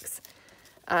scrapbooks.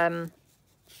 Thank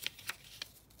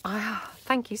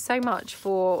you so much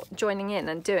for joining in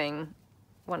and doing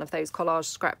one of those collage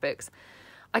scrapbooks.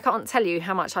 I can't tell you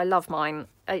how much I love mine.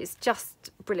 It's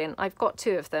just brilliant. I've got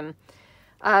 2 of them.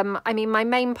 I mean, my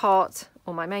main part,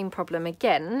 or my main problem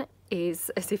again,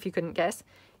 is, as if you couldn't guess,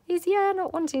 is, yeah,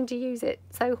 not wanting to use it,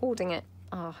 so hoarding it.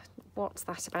 Oh, what's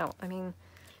that about? I mean,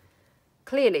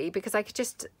 clearly, because I could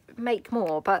just make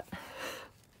more, but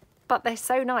they're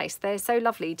so nice. They're so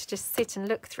lovely to just sit and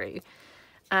look through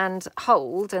and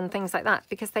hold and things like that,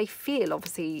 because they feel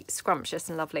obviously scrumptious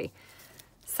and lovely.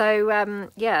 So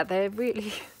yeah, they're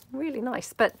really, really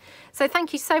nice. But so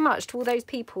thank you so much to all those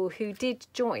people who did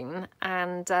join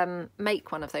and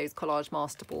make one of those collage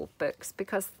masterboard books,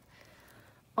 because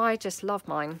I just love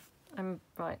mine. I'm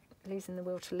right, losing the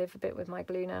will to live a bit with my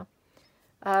glue now.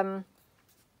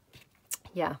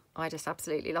 Yeah, I just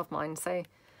absolutely love mine. So,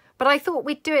 but I thought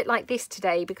we'd do it like this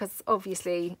today, because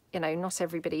obviously, you know, not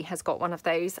everybody has got one of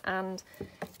those, and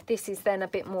this is then a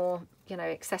bit more, you know,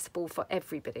 accessible for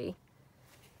everybody,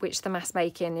 which the mass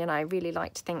making, you know, I really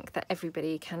like to think that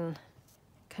everybody can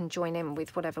join in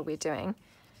with whatever we're doing.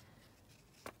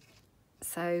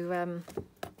 So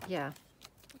yeah,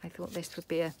 I thought this would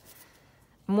be a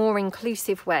more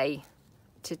inclusive way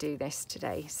to do this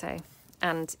today. So,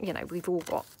 and you know, we've all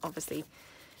got obviously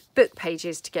book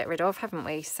pages to get rid of, haven't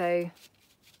we? So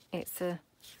it's a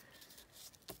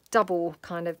double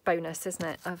kind of bonus, isn't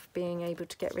it, of being able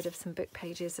to get rid of some book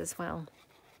pages as well.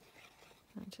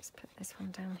 I'll just put this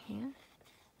one down here.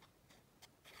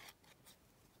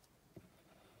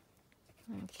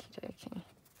 Okie dokie.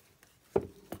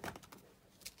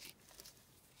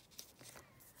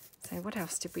 So what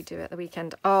else did we do at the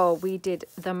weekend? Oh, we did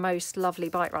the most lovely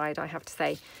bike ride, I have to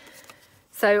say.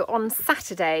 So on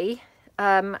Saturday,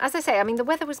 as I say, I mean, the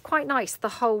weather was quite nice the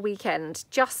whole weekend,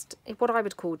 just what I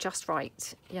would call just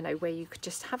right, you know, where you could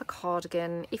just have a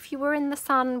cardigan. If you were in the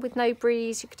sun with no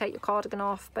breeze, you could take your cardigan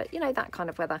off, but you know, that kind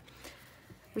of weather,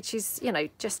 which is, you know,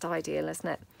 just ideal, isn't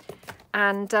it?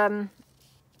 And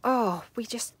oh, we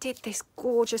just did this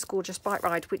gorgeous, gorgeous bike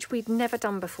ride, which we'd never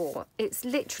done before. It's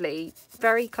literally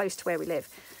very close to where we live.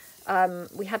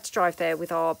 We had to drive there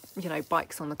with our, you know,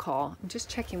 bikes on the car. I'm just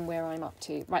checking where I'm up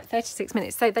to. Right, 36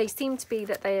 minutes. So they seem to be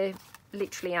that they're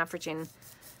literally averaging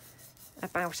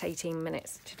about 18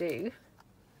 minutes to do.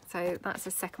 So that's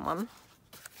the second one.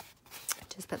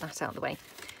 Just put that out of the way.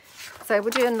 So we'll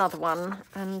do another one,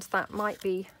 and that might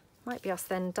be us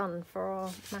then done for our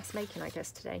mass making, I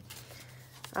guess, today.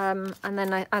 And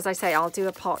then, as I say, I'll do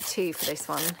a part 2 for this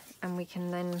one, and we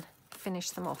can then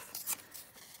finish them off.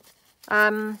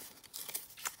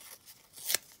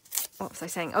 What was I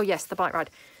saying? Oh yes, the bike ride.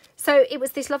 So it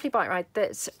was this lovely bike ride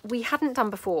that we hadn't done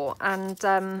before,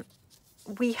 and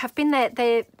we have been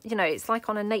there, you know, it's like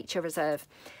on a nature reserve,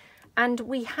 and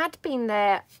we had been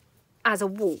there as a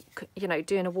walk, you know,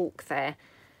 doing a walk there.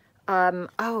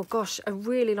 Oh gosh, a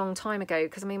really long time ago,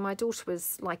 because I mean, my daughter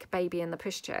was like a baby in the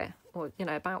pushchair, or, you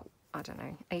know, about, I don't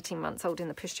know, 18 months old in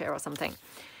the pushchair or something.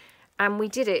 And we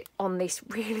did it on this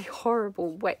really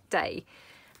horrible wet day.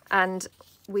 And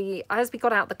as we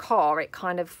got out the car, it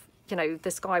kind of, you know, the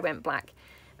sky went black.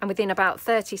 And within about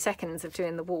 30 seconds of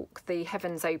doing the walk, the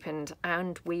heavens opened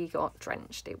and we got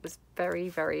drenched. It was very,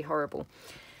 very horrible.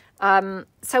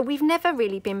 So we've never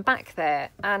really been back there.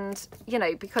 And, you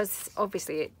know, because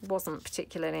obviously it wasn't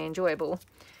particularly enjoyable.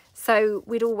 So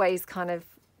we'd always kind of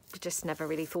just never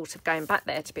really thought of going back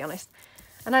there, to be honest.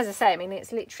 And as I say, I mean,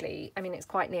 it's literally, I mean, it's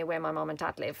quite near where my mum and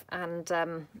dad live, and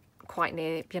quite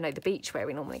near, you know, the beach where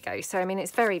we normally go. So, I mean,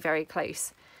 it's very, very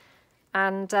close.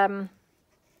 And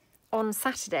on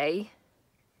Saturday,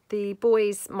 the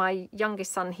boys, my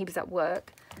youngest son, he was at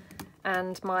work,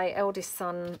 and my eldest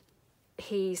son,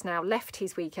 he's now left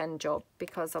his weekend job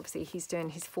because obviously he's doing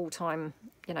his full-time,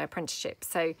 you know, apprenticeship.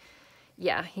 So,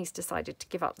 yeah, he's decided to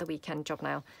give up the weekend job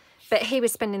now. But he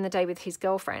was spending the day with his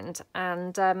girlfriend,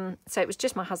 and so it was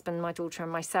just my husband, my daughter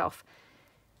and myself.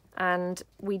 And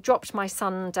we dropped my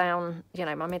son down, you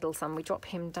know, my middle son, we dropped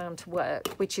him down to work,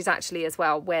 which is actually as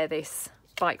well where this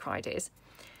bike ride is.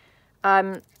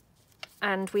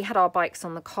 And we had our bikes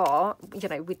on the car, you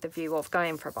know, with the view of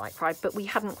going for a bike ride, but we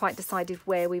hadn't quite decided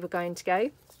where we were going to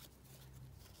go.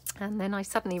 And then I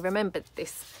suddenly remembered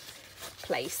this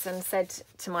place and said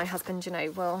to my husband, you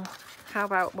know, well, how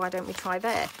about, why don't we try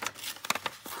there?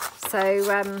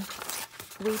 So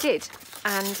we did,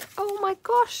 and oh my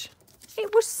gosh,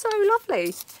 it was so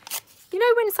lovely. You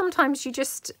know, when sometimes you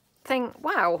just think,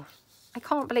 wow, I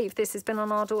can't believe this has been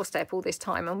on our doorstep all this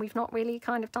time and we've not really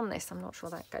kind of done this. I'm not sure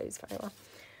that goes very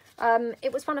well.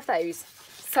 It was one of those.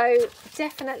 So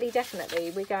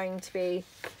definitely we're going to be,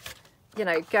 you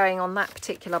know, going on that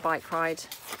particular bike ride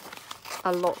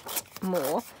a lot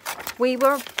more. We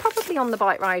were probably on the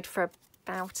bike ride for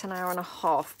about an hour and a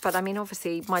half, but I mean,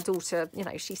 obviously my daughter, you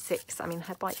know, she's 6. I mean,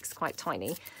 her bike's quite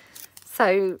tiny,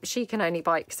 so she can only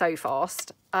bike so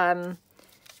fast.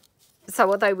 So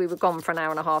although we were gone for an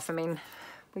hour and a half, I mean,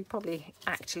 we probably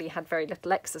actually had very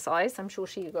little exercise. I'm sure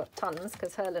she got tons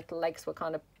because her little legs were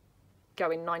kind of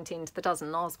going 19 to the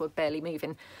dozen. Ours were barely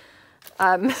moving.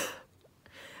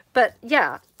 But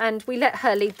yeah, and we let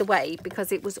her lead the way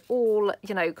because it was all,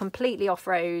 you know, completely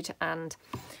off-road and,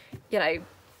 you know,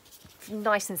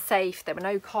 nice and safe. There were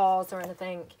no cars or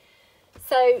anything.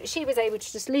 So she was able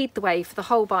to just lead the way for the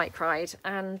whole bike ride,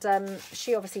 and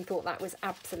she obviously thought that was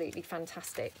absolutely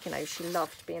fantastic. You know, she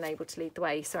loved being able to lead the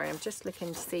way. Sorry, I'm just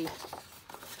looking to see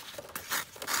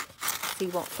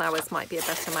what flowers might be a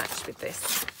better match with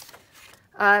this.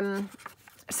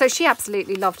 So she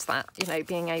absolutely loved that, you know,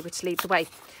 being able to lead the way,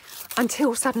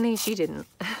 until suddenly she didn't.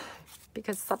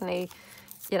 Because suddenly,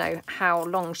 you know, how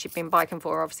long she'd been biking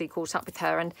for obviously caught up with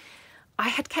her, and I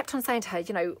had kept on saying to her,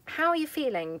 you know, how are you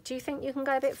feeling? Do you think you can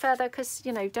go a bit further? Because,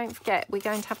 you know, don't forget, we're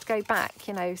going to have to go back,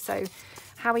 you know, so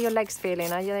How are your legs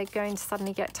feeling? Are they going to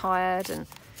suddenly get tired? And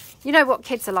you know what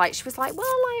kids are like. She was like, well,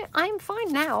 I'm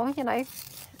fine now, you know.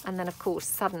 And then, of course,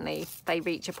 suddenly they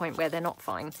reach a point where they're not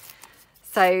fine.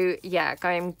 So, yeah,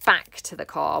 going back to the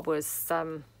car was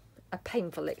a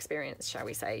painful experience, shall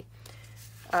we say.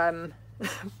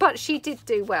 But she did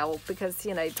do well because,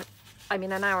 you know, I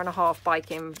mean, an hour and a half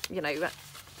biking, you know,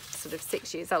 sort of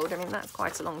 6 years old. I mean, that's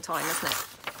quite a long time, isn't it?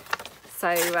 So,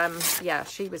 yeah,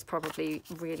 she was probably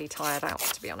really tired out,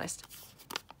 to be honest.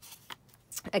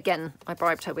 Again, I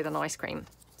bribed her with an ice cream.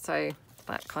 So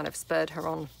that kind of spurred her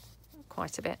on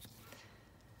quite a bit.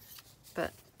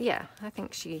 But yeah, I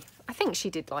think she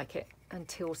did like it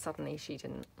until suddenly she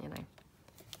didn't, you know.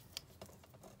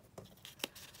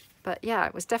 But yeah,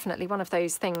 it was definitely one of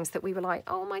those things that we were like,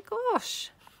 oh my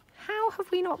gosh, how have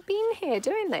we not been here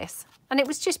doing this? And it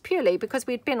was just purely because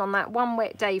we'd been on that one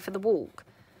wet day for the walk.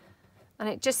 And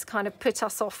it just kind of put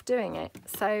us off doing it.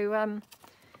 So,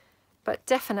 but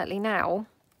definitely now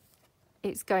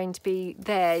it's going to be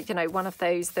there, you know, one of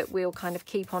those that we'll kind of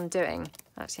keep on doing.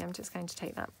 Actually, I'm just going to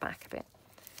take that back a bit.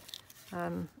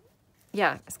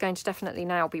 Yeah, it's going to definitely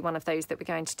now be one of those that we're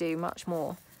going to do much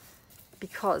more,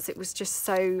 because it was just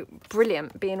so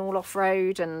brilliant being all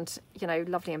off-road and, you know,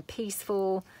 lovely and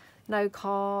peaceful, no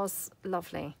cars,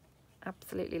 lovely,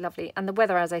 absolutely lovely. And the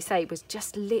weather, as I say, was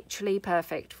just literally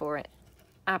perfect for it,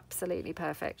 absolutely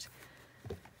perfect.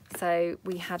 So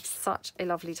we had such a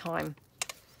lovely time.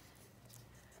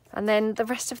 And then the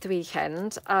rest of the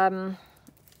weekend,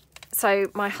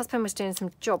 so my husband was doing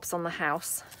some jobs on the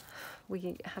house.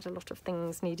 We had a lot of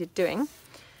things needed doing.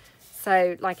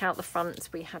 So like out the front,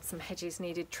 we had some hedges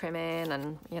needed trimming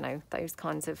and, you know, those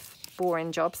kinds of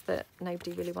boring jobs that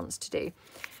nobody really wants to do.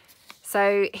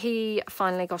 So he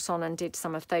finally got on and did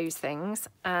some of those things.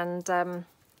 And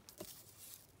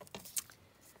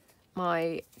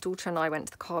my daughter and I went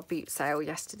to the car boot sale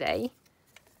yesterday.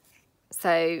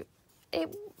 So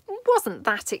it wasn't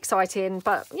that exciting,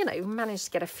 but, you know, managed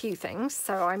to get a few things.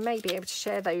 So I may be able to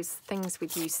share those things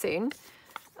with you soon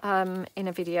in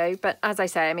a video. But as I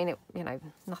say, I mean, you know,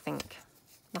 nothing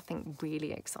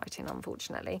really exciting,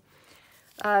 unfortunately.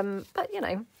 But, you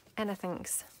know,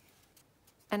 anything's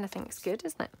good,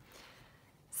 isn't it?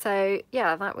 So,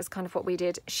 yeah, that was kind of what we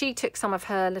did. She took some of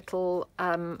her little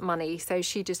money. So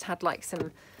she just had like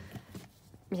some,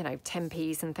 you know,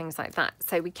 10p's and things like that.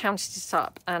 So we counted it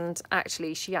up, and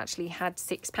actually she actually had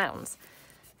 £6.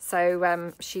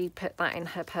 So she put that in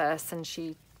her purse and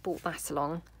she brought that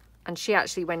along. And she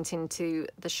actually went into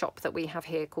the shop that we have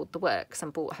here called The Works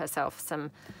and bought herself some,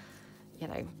 you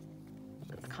know,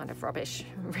 kind of rubbish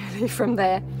really from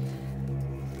there.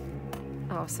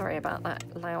 Oh, sorry about that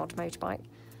loud motorbike.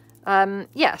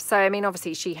 Yeah, so I mean,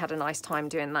 obviously she had a nice time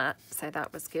doing that, so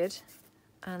that was good.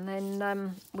 And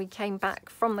then we came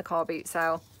back from the car boot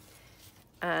sale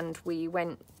and we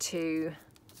went to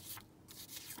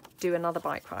do another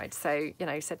bike ride. So, you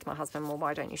know, said to my husband, well,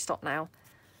 why don't you stop now?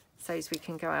 So as we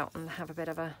can go out and have a bit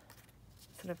of a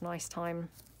sort of nice time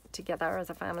together as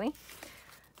a family.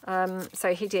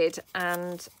 So he did,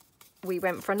 and we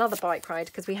went for another bike ride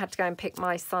because we had to go and pick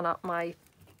my son up, my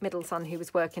middle son who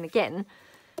was working again,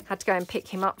 had to go and pick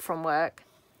him up from work.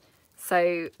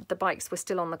 So the bikes were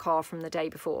still on the car from the day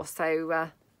before. So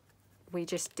we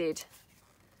just did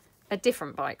a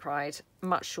different bike ride,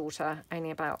 much shorter,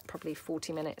 only about probably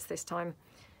 40 minutes this time,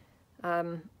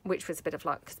 which was a bit of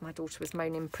luck because my daughter was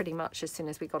moaning pretty much as soon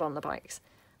as we got on the bikes.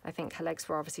 I think her legs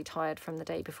were obviously tired from the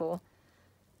day before.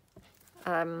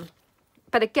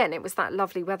 But again, it was that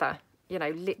lovely weather, you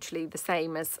know, literally the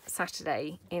same as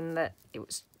Saturday in that it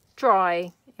was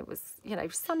dry, it was, you know,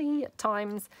 sunny at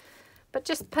times, but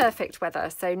just perfect weather.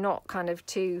 So not kind of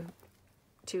too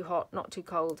hot, not too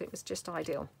cold. It was just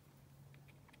ideal.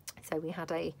 So we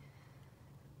had a,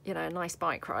 you know, a nice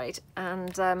bike ride.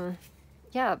 And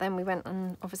yeah, then we went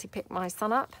and obviously picked my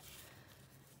son up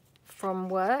from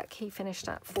work. He finished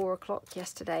at 4 o'clock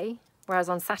yesterday, whereas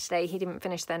on Saturday he didn't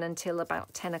finish then until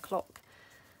about 10 o'clock.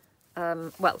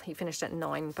 Well, he finished at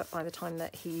 9, but by the time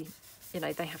that he, you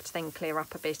know, they have to then clear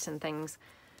up a bit and things,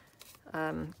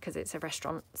 because it's a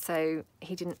restaurant. So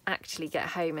he didn't actually get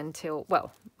home until,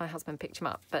 well, my husband picked him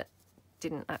up, but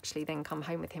didn't actually then come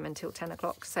home with him until 10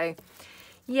 o'clock. So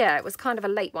yeah, it was kind of a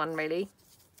late one really.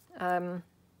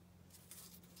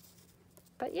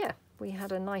 But yeah, we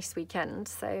had a nice weekend.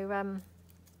 So,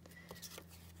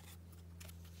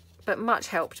 but much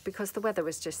helped because the weather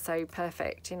was just so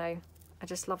perfect, you know. I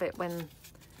just love it when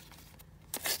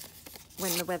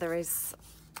the weather is,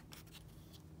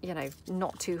 you know,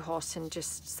 not too hot and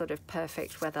just sort of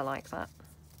perfect weather like that.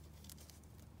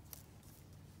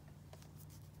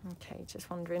 Okay, just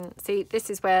wondering. See, this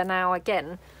is where now,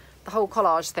 again, the whole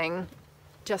collage thing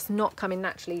just not coming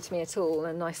naturally to me at all,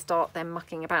 and I start then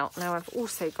mucking about. Now I've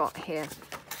also got here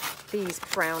these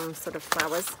brown sort of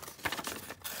flowers.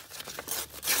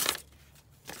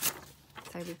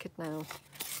 So we could now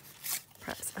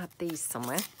perhaps add these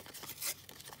somewhere,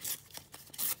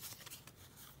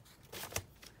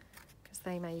 because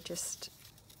they may just,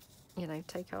 you know,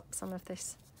 take up some of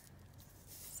this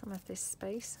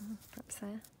space, perhaps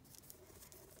there.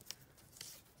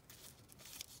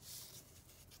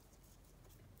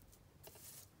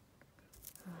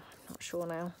 I'm not sure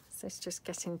now. Is this just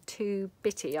getting too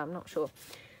bitty? I'm not sure.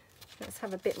 Let's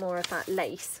have a bit more of that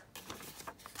lace.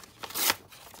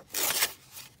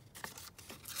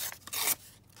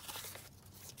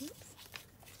 Oops.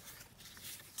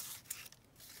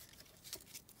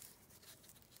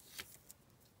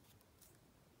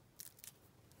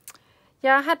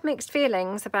 Yeah, I had mixed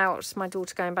feelings about my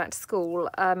daughter going back to school.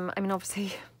 I mean,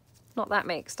 obviously, not that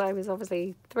mixed. I was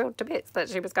obviously thrilled to bits that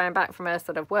she was going back from a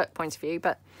sort of work point of view,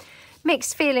 but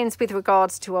mixed feelings with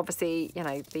regards to, obviously, you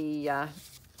know, the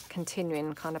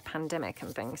continuing kind of pandemic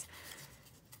and things.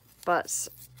 But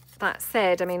that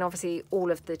said, I mean, obviously all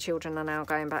of the children are now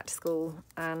going back to school,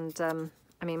 and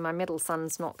I mean, my middle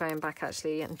son's not going back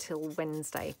actually until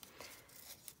Wednesday.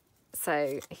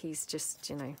 So he's just,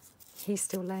 you know, he's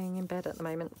still laying in bed at the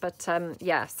moment. But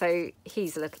yeah, so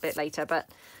he's a little bit later, but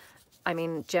I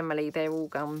mean, generally they're all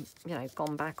gone, you know,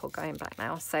 gone back or going back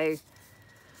now. So,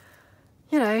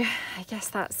 you know, I guess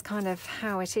that's kind of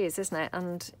how it is, isn't it?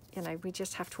 And, you know, we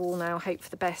just have to all now hope for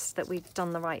the best, that we've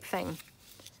done the right thing.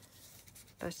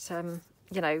 But,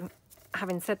 you know,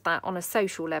 having said that, on a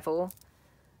social level,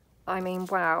 I mean,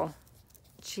 wow,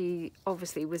 she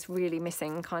obviously was really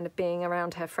missing kind of being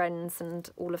around her friends and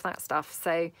all of that stuff.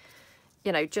 So,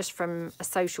 you know, just from a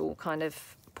social kind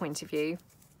of point of view,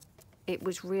 it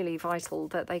was really vital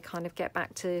that they kind of get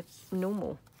back to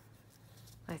normal,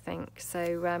 I think.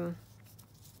 So,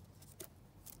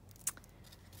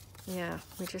 yeah,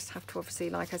 we just have to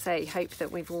obviously, like I say, hope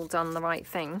that we've all done the right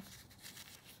thing,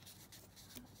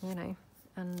 you know,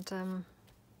 and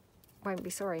won't be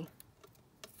sorry.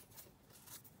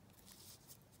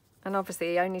 And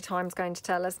obviously only time's going to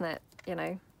tell, isn't it, you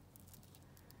know.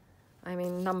 I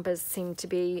mean, numbers seem to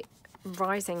be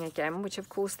rising again, which of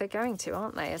course they're going to,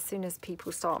 aren't they? As soon as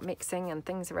people start mixing and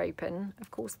things are open, of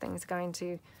course things are going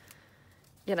to,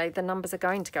 you know, the numbers are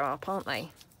going to go up, aren't they?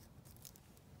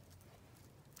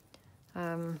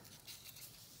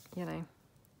 You know,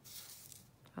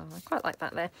 oh, I quite like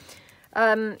that there.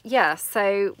 Yeah,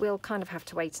 so we'll kind of have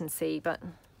to wait and see, but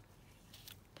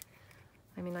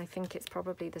I mean, I think it's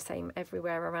probably the same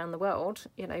everywhere around the world.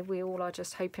 You know, we all are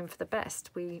just hoping for the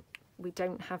best. We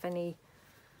don't have any,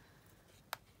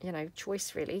 you know,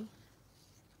 choice really.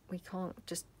 We can't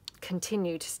just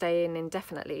continue to stay in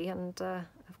indefinitely, and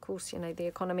of course, you know, the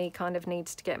economy kind of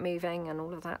needs to get moving and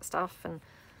all of that stuff, and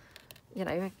you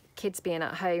know, kids being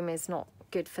at home is not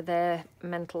good for their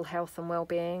mental health and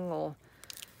well-being, or,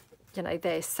 you know,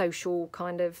 their social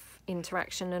kind of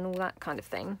interaction and all that kind of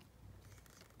thing.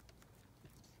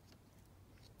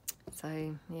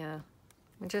 So, yeah,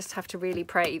 we just have to really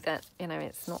pray that, you know,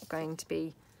 it's not going to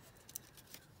be,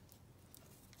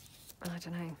 I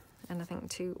don't know, anything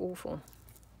too awful,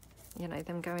 you know,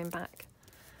 them going back.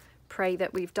 Pray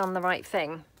that we've done the right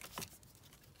thing.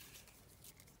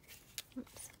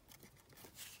 Oops.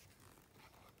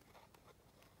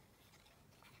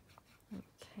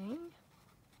 Okay.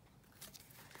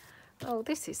 Oh,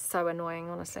 this is so annoying,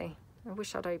 honestly. I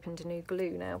wish I'd opened a new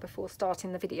glue now before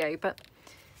starting the video, but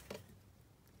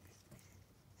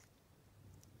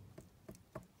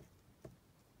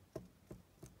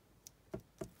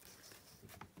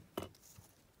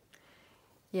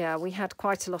yeah, we had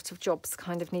quite a lot of jobs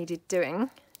kind of needed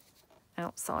doing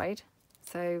outside.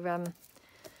 So,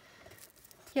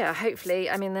 yeah, hopefully,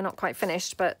 I mean, they're not quite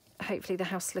finished, but hopefully the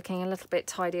house is looking a little bit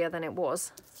tidier than it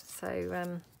was.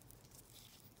 So,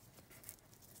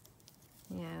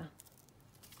 yeah.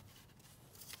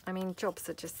 I mean, jobs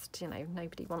are just, you know,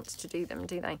 nobody wants to do them,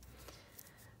 do they?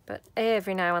 But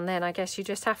every now and then, I guess you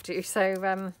just have to.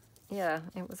 So, yeah,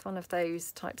 it was one of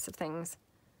those types of things.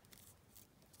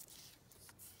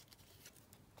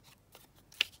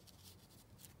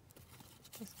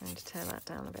 Just going to tear that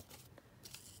down a bit.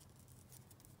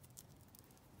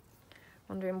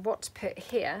 Wondering what to put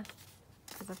here,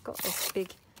 because I've got this big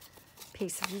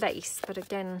piece of lace, but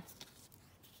again,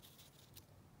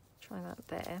 try that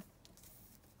there.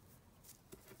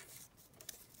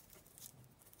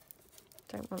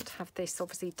 Don't want to have this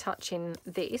obviously touching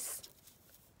this.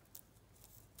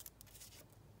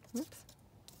 Oops.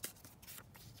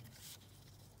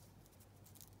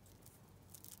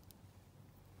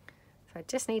 I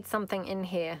just need something in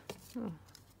here.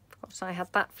 Forgot I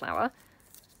had that flower.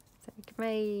 So we could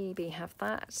maybe have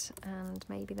that, and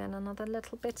maybe then another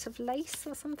little bit of lace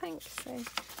or something. So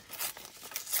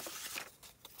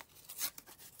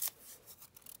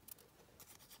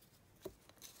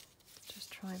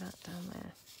just try that down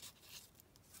there.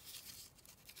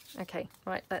 Okay,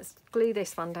 right, let's glue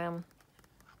this one down.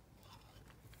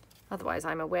 Otherwise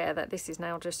I'm aware that this is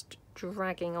now just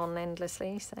dragging on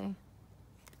endlessly, so.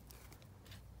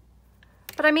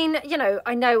 But I mean, you know,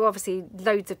 I know obviously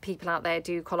loads of people out there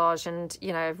do collage and,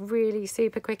 you know, really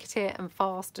super quick at it and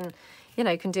fast and, you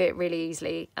know, can do it really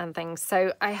easily and things.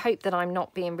 So I hope that I'm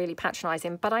not being really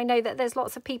patronising, but I know that there's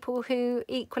lots of people who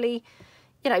equally,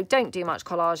 you know, don't do much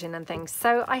collaging and things.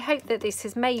 So I hope that this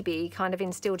has maybe kind of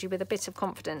instilled you with a bit of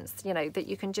confidence, you know, that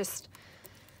you can just,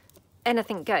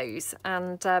 anything goes.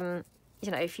 And,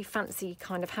 you know, if you fancy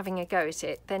kind of having a go at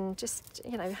it, then just,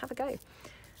 you know, have a go.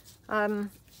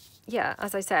 Yeah,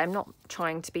 as I say, I'm not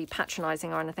trying to be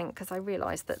patronising or anything, because I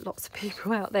realise that lots of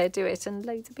people out there do it and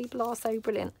loads of people are so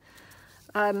brilliant.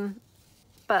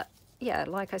 But yeah,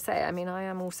 like I say, I mean, I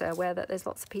am also aware that there's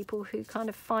lots of people who kind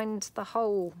of find the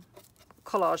whole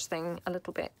collage thing a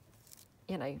little bit,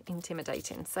 you know,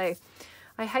 intimidating. So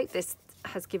I hope this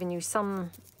has given you some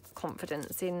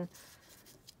confidence in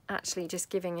actually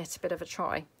just giving it a bit of a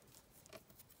try.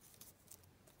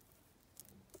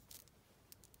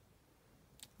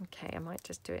 Okay, I might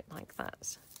just do it like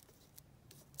that.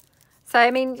 So, I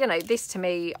mean, you know, this to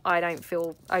me, I don't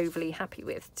feel overly happy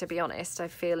with, to be honest. I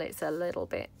feel it's a little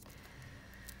bit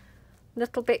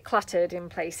cluttered in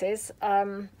places.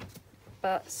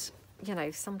 But, you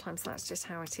know, sometimes that's just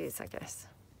how it is, I guess.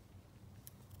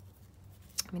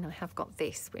 I mean, I have got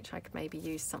this, which I could maybe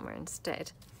use somewhere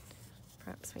instead.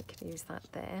 Perhaps we could use that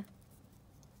there.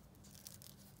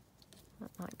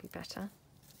 That might be better.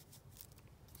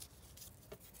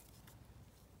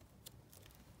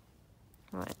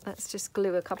 Right, let's just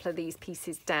glue a couple of these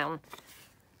pieces down.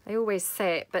 I always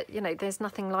say it, but, you know, there's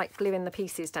nothing like gluing the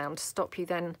pieces down to stop you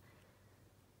then,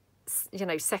 you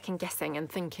know, second guessing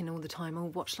and thinking all the time, oh,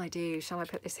 what shall I do? Shall I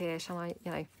put this here? Shall I,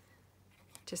 you know,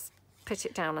 just put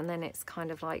it down, and then it's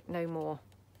kind of like no more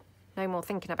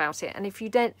thinking about it. And if you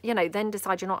don't, you know, then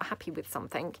decide you're not happy with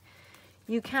something,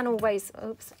 you can always,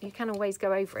 you can always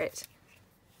go over it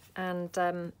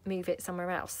and move it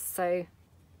somewhere else. So,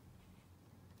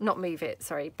 not move it,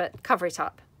 sorry, but cover it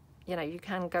up. You know, you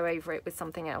can go over it with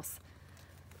something else.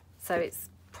 So it's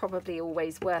probably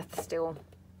always worth still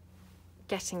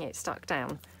getting it stuck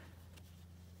down,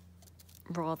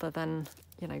 rather than,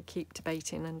 you know, keep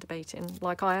debating and debating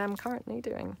like I am currently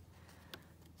doing.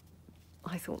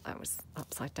 I thought that was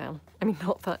upside down. I mean,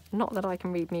 not that I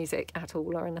can read music at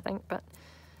all or anything, but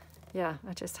yeah,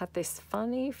 I just had this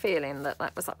funny feeling that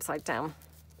that was upside down.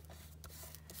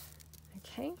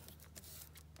 Okay.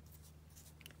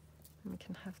 And we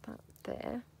can have that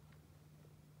there.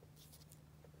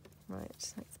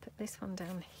 Right, let's put this one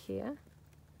down here.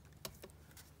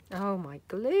 Oh, my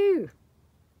glue.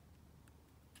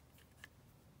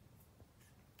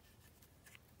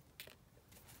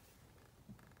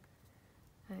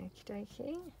 Okie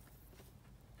dokie.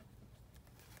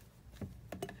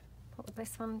 Pop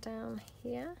this one down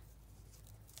here.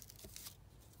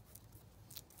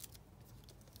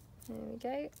 There we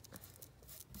go.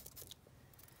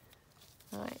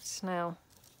 Right, now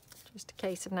just a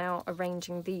case of now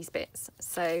arranging these bits.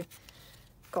 So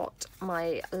got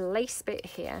my lace bit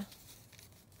here.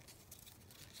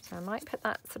 So I might put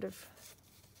that sort of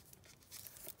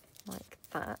like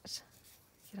that.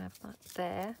 You can have that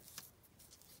there.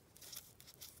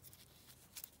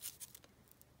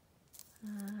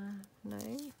 No.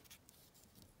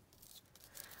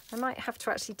 I might have to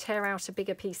actually tear out a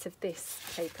bigger piece of this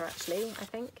paper actually, I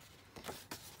think.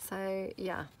 So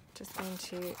yeah, just going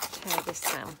to tear this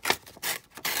down.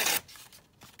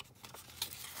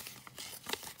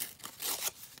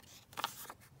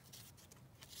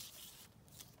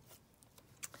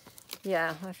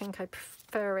 Yeah, I think I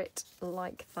prefer it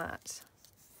like that.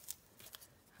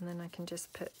 And then I can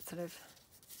just put sort of,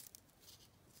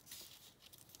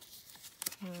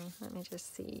 let me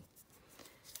just see.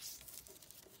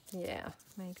 Yeah,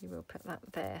 maybe we'll put that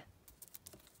there.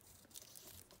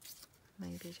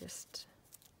 Maybe just,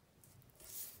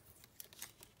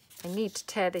 I need to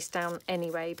tear this down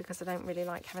anyway because I don't really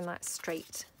like having that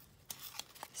straight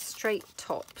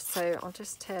top. So I'll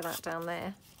just tear that down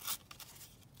there.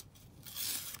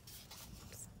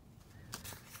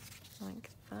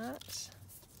 Like that.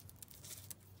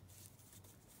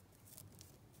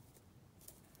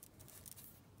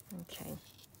 Okay,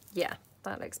 yeah,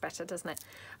 looks better, doesn't it?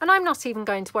 And I'm not even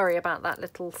going to worry about that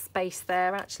little space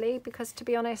there actually, because to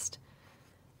be honest,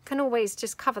 can always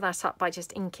just cover that up by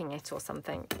just inking it or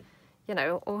something, you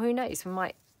know, or who knows, we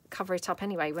might cover it up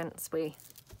anyway once we,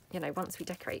 you know, once we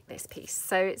decorate this piece.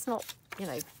 So it's not, you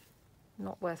know,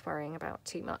 not worth worrying about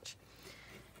too much,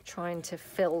 trying to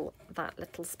fill that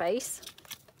little space.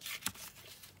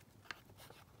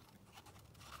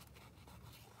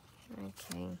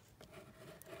 Okay,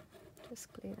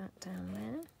 just glue that down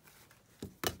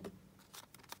there.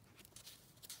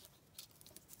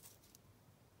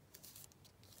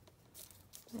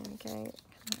 There we go. Can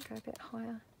that go a bit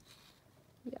higher?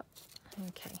 Yep.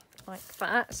 Okay, like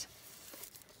that.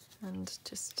 And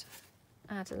just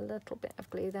add a little bit of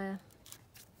glue there.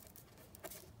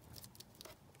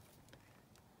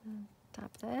 And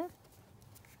dab there.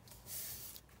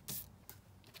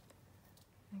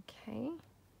 Okay.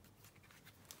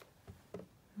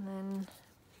 And then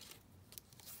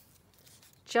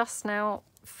just now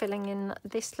filling in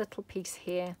this little piece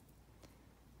here.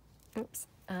 Oops.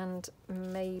 And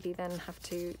maybe then have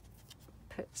to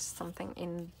put something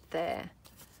in there.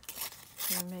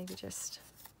 So maybe just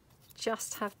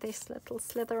have this little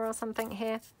slither or something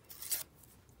here.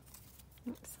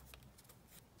 Oops.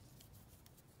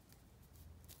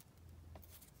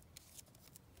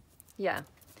 Yeah.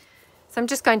 So I'm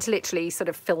just going to literally sort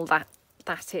of fill that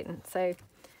in. So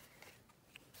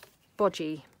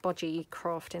bodgy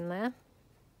craft in there.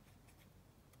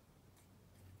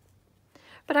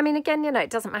 But I mean, again, you know, it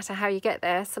doesn't matter how you get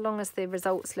there, so long as the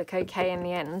results look okay in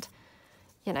the end,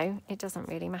 you know, it doesn't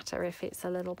really matter if it's a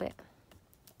little bit,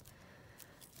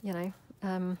 you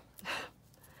know,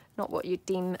 not what you'd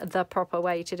deem the proper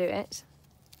way to do it,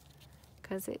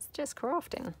 because it's just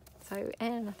crafting. So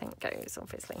anything goes,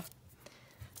 obviously.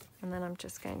 And then I'm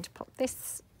just going to pop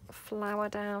this flower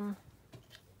down.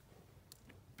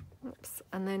 Oops.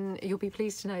 And then you'll be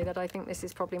pleased to know that I think this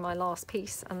is probably my last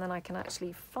piece, and then I can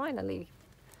actually finally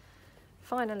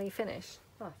finish.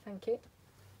 Oh, thank you.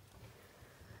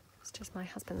 It's just my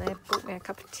husband there brought me a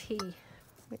cup of tea,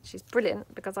 which is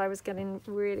brilliant because I was getting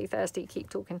really thirsty. Keep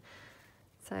talking.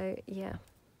 So yeah.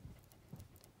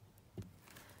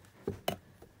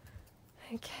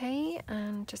 Okay,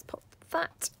 and just pop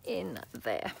that in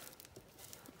there.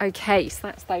 Okay, so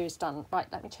that's those done. Right,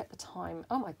 let me check the time.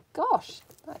 Oh my gosh,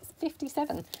 that's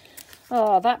 57.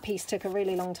 Oh, that piece took a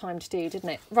really long time to do, didn't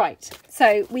it? Right,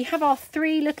 so we have our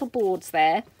 3 little boards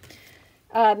there,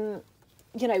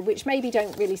 you know, which maybe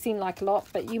don't really seem like a lot,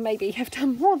 but you maybe have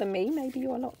done more than me. Maybe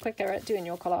you're a lot quicker at doing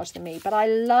your collage than me, but I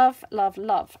love, love,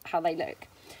 love how they look.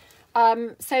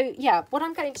 So yeah, what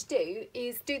I'm going to do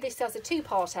is do this as a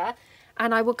 2-parter,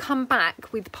 and I will come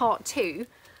back with part 2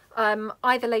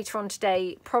 either later on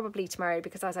today, probably tomorrow,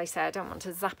 because as I said, I don't want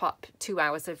to zap up 2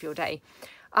 hours of your day.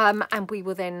 And we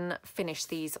will then finish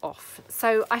these off.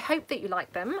 So I hope that you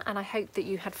like them, and I hope that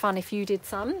you had fun if you did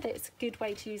some. It's a good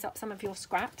way to use up some of your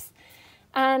scraps.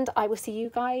 And I will see you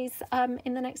guys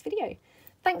in the next video.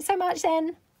 Thanks so much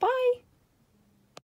then. Bye.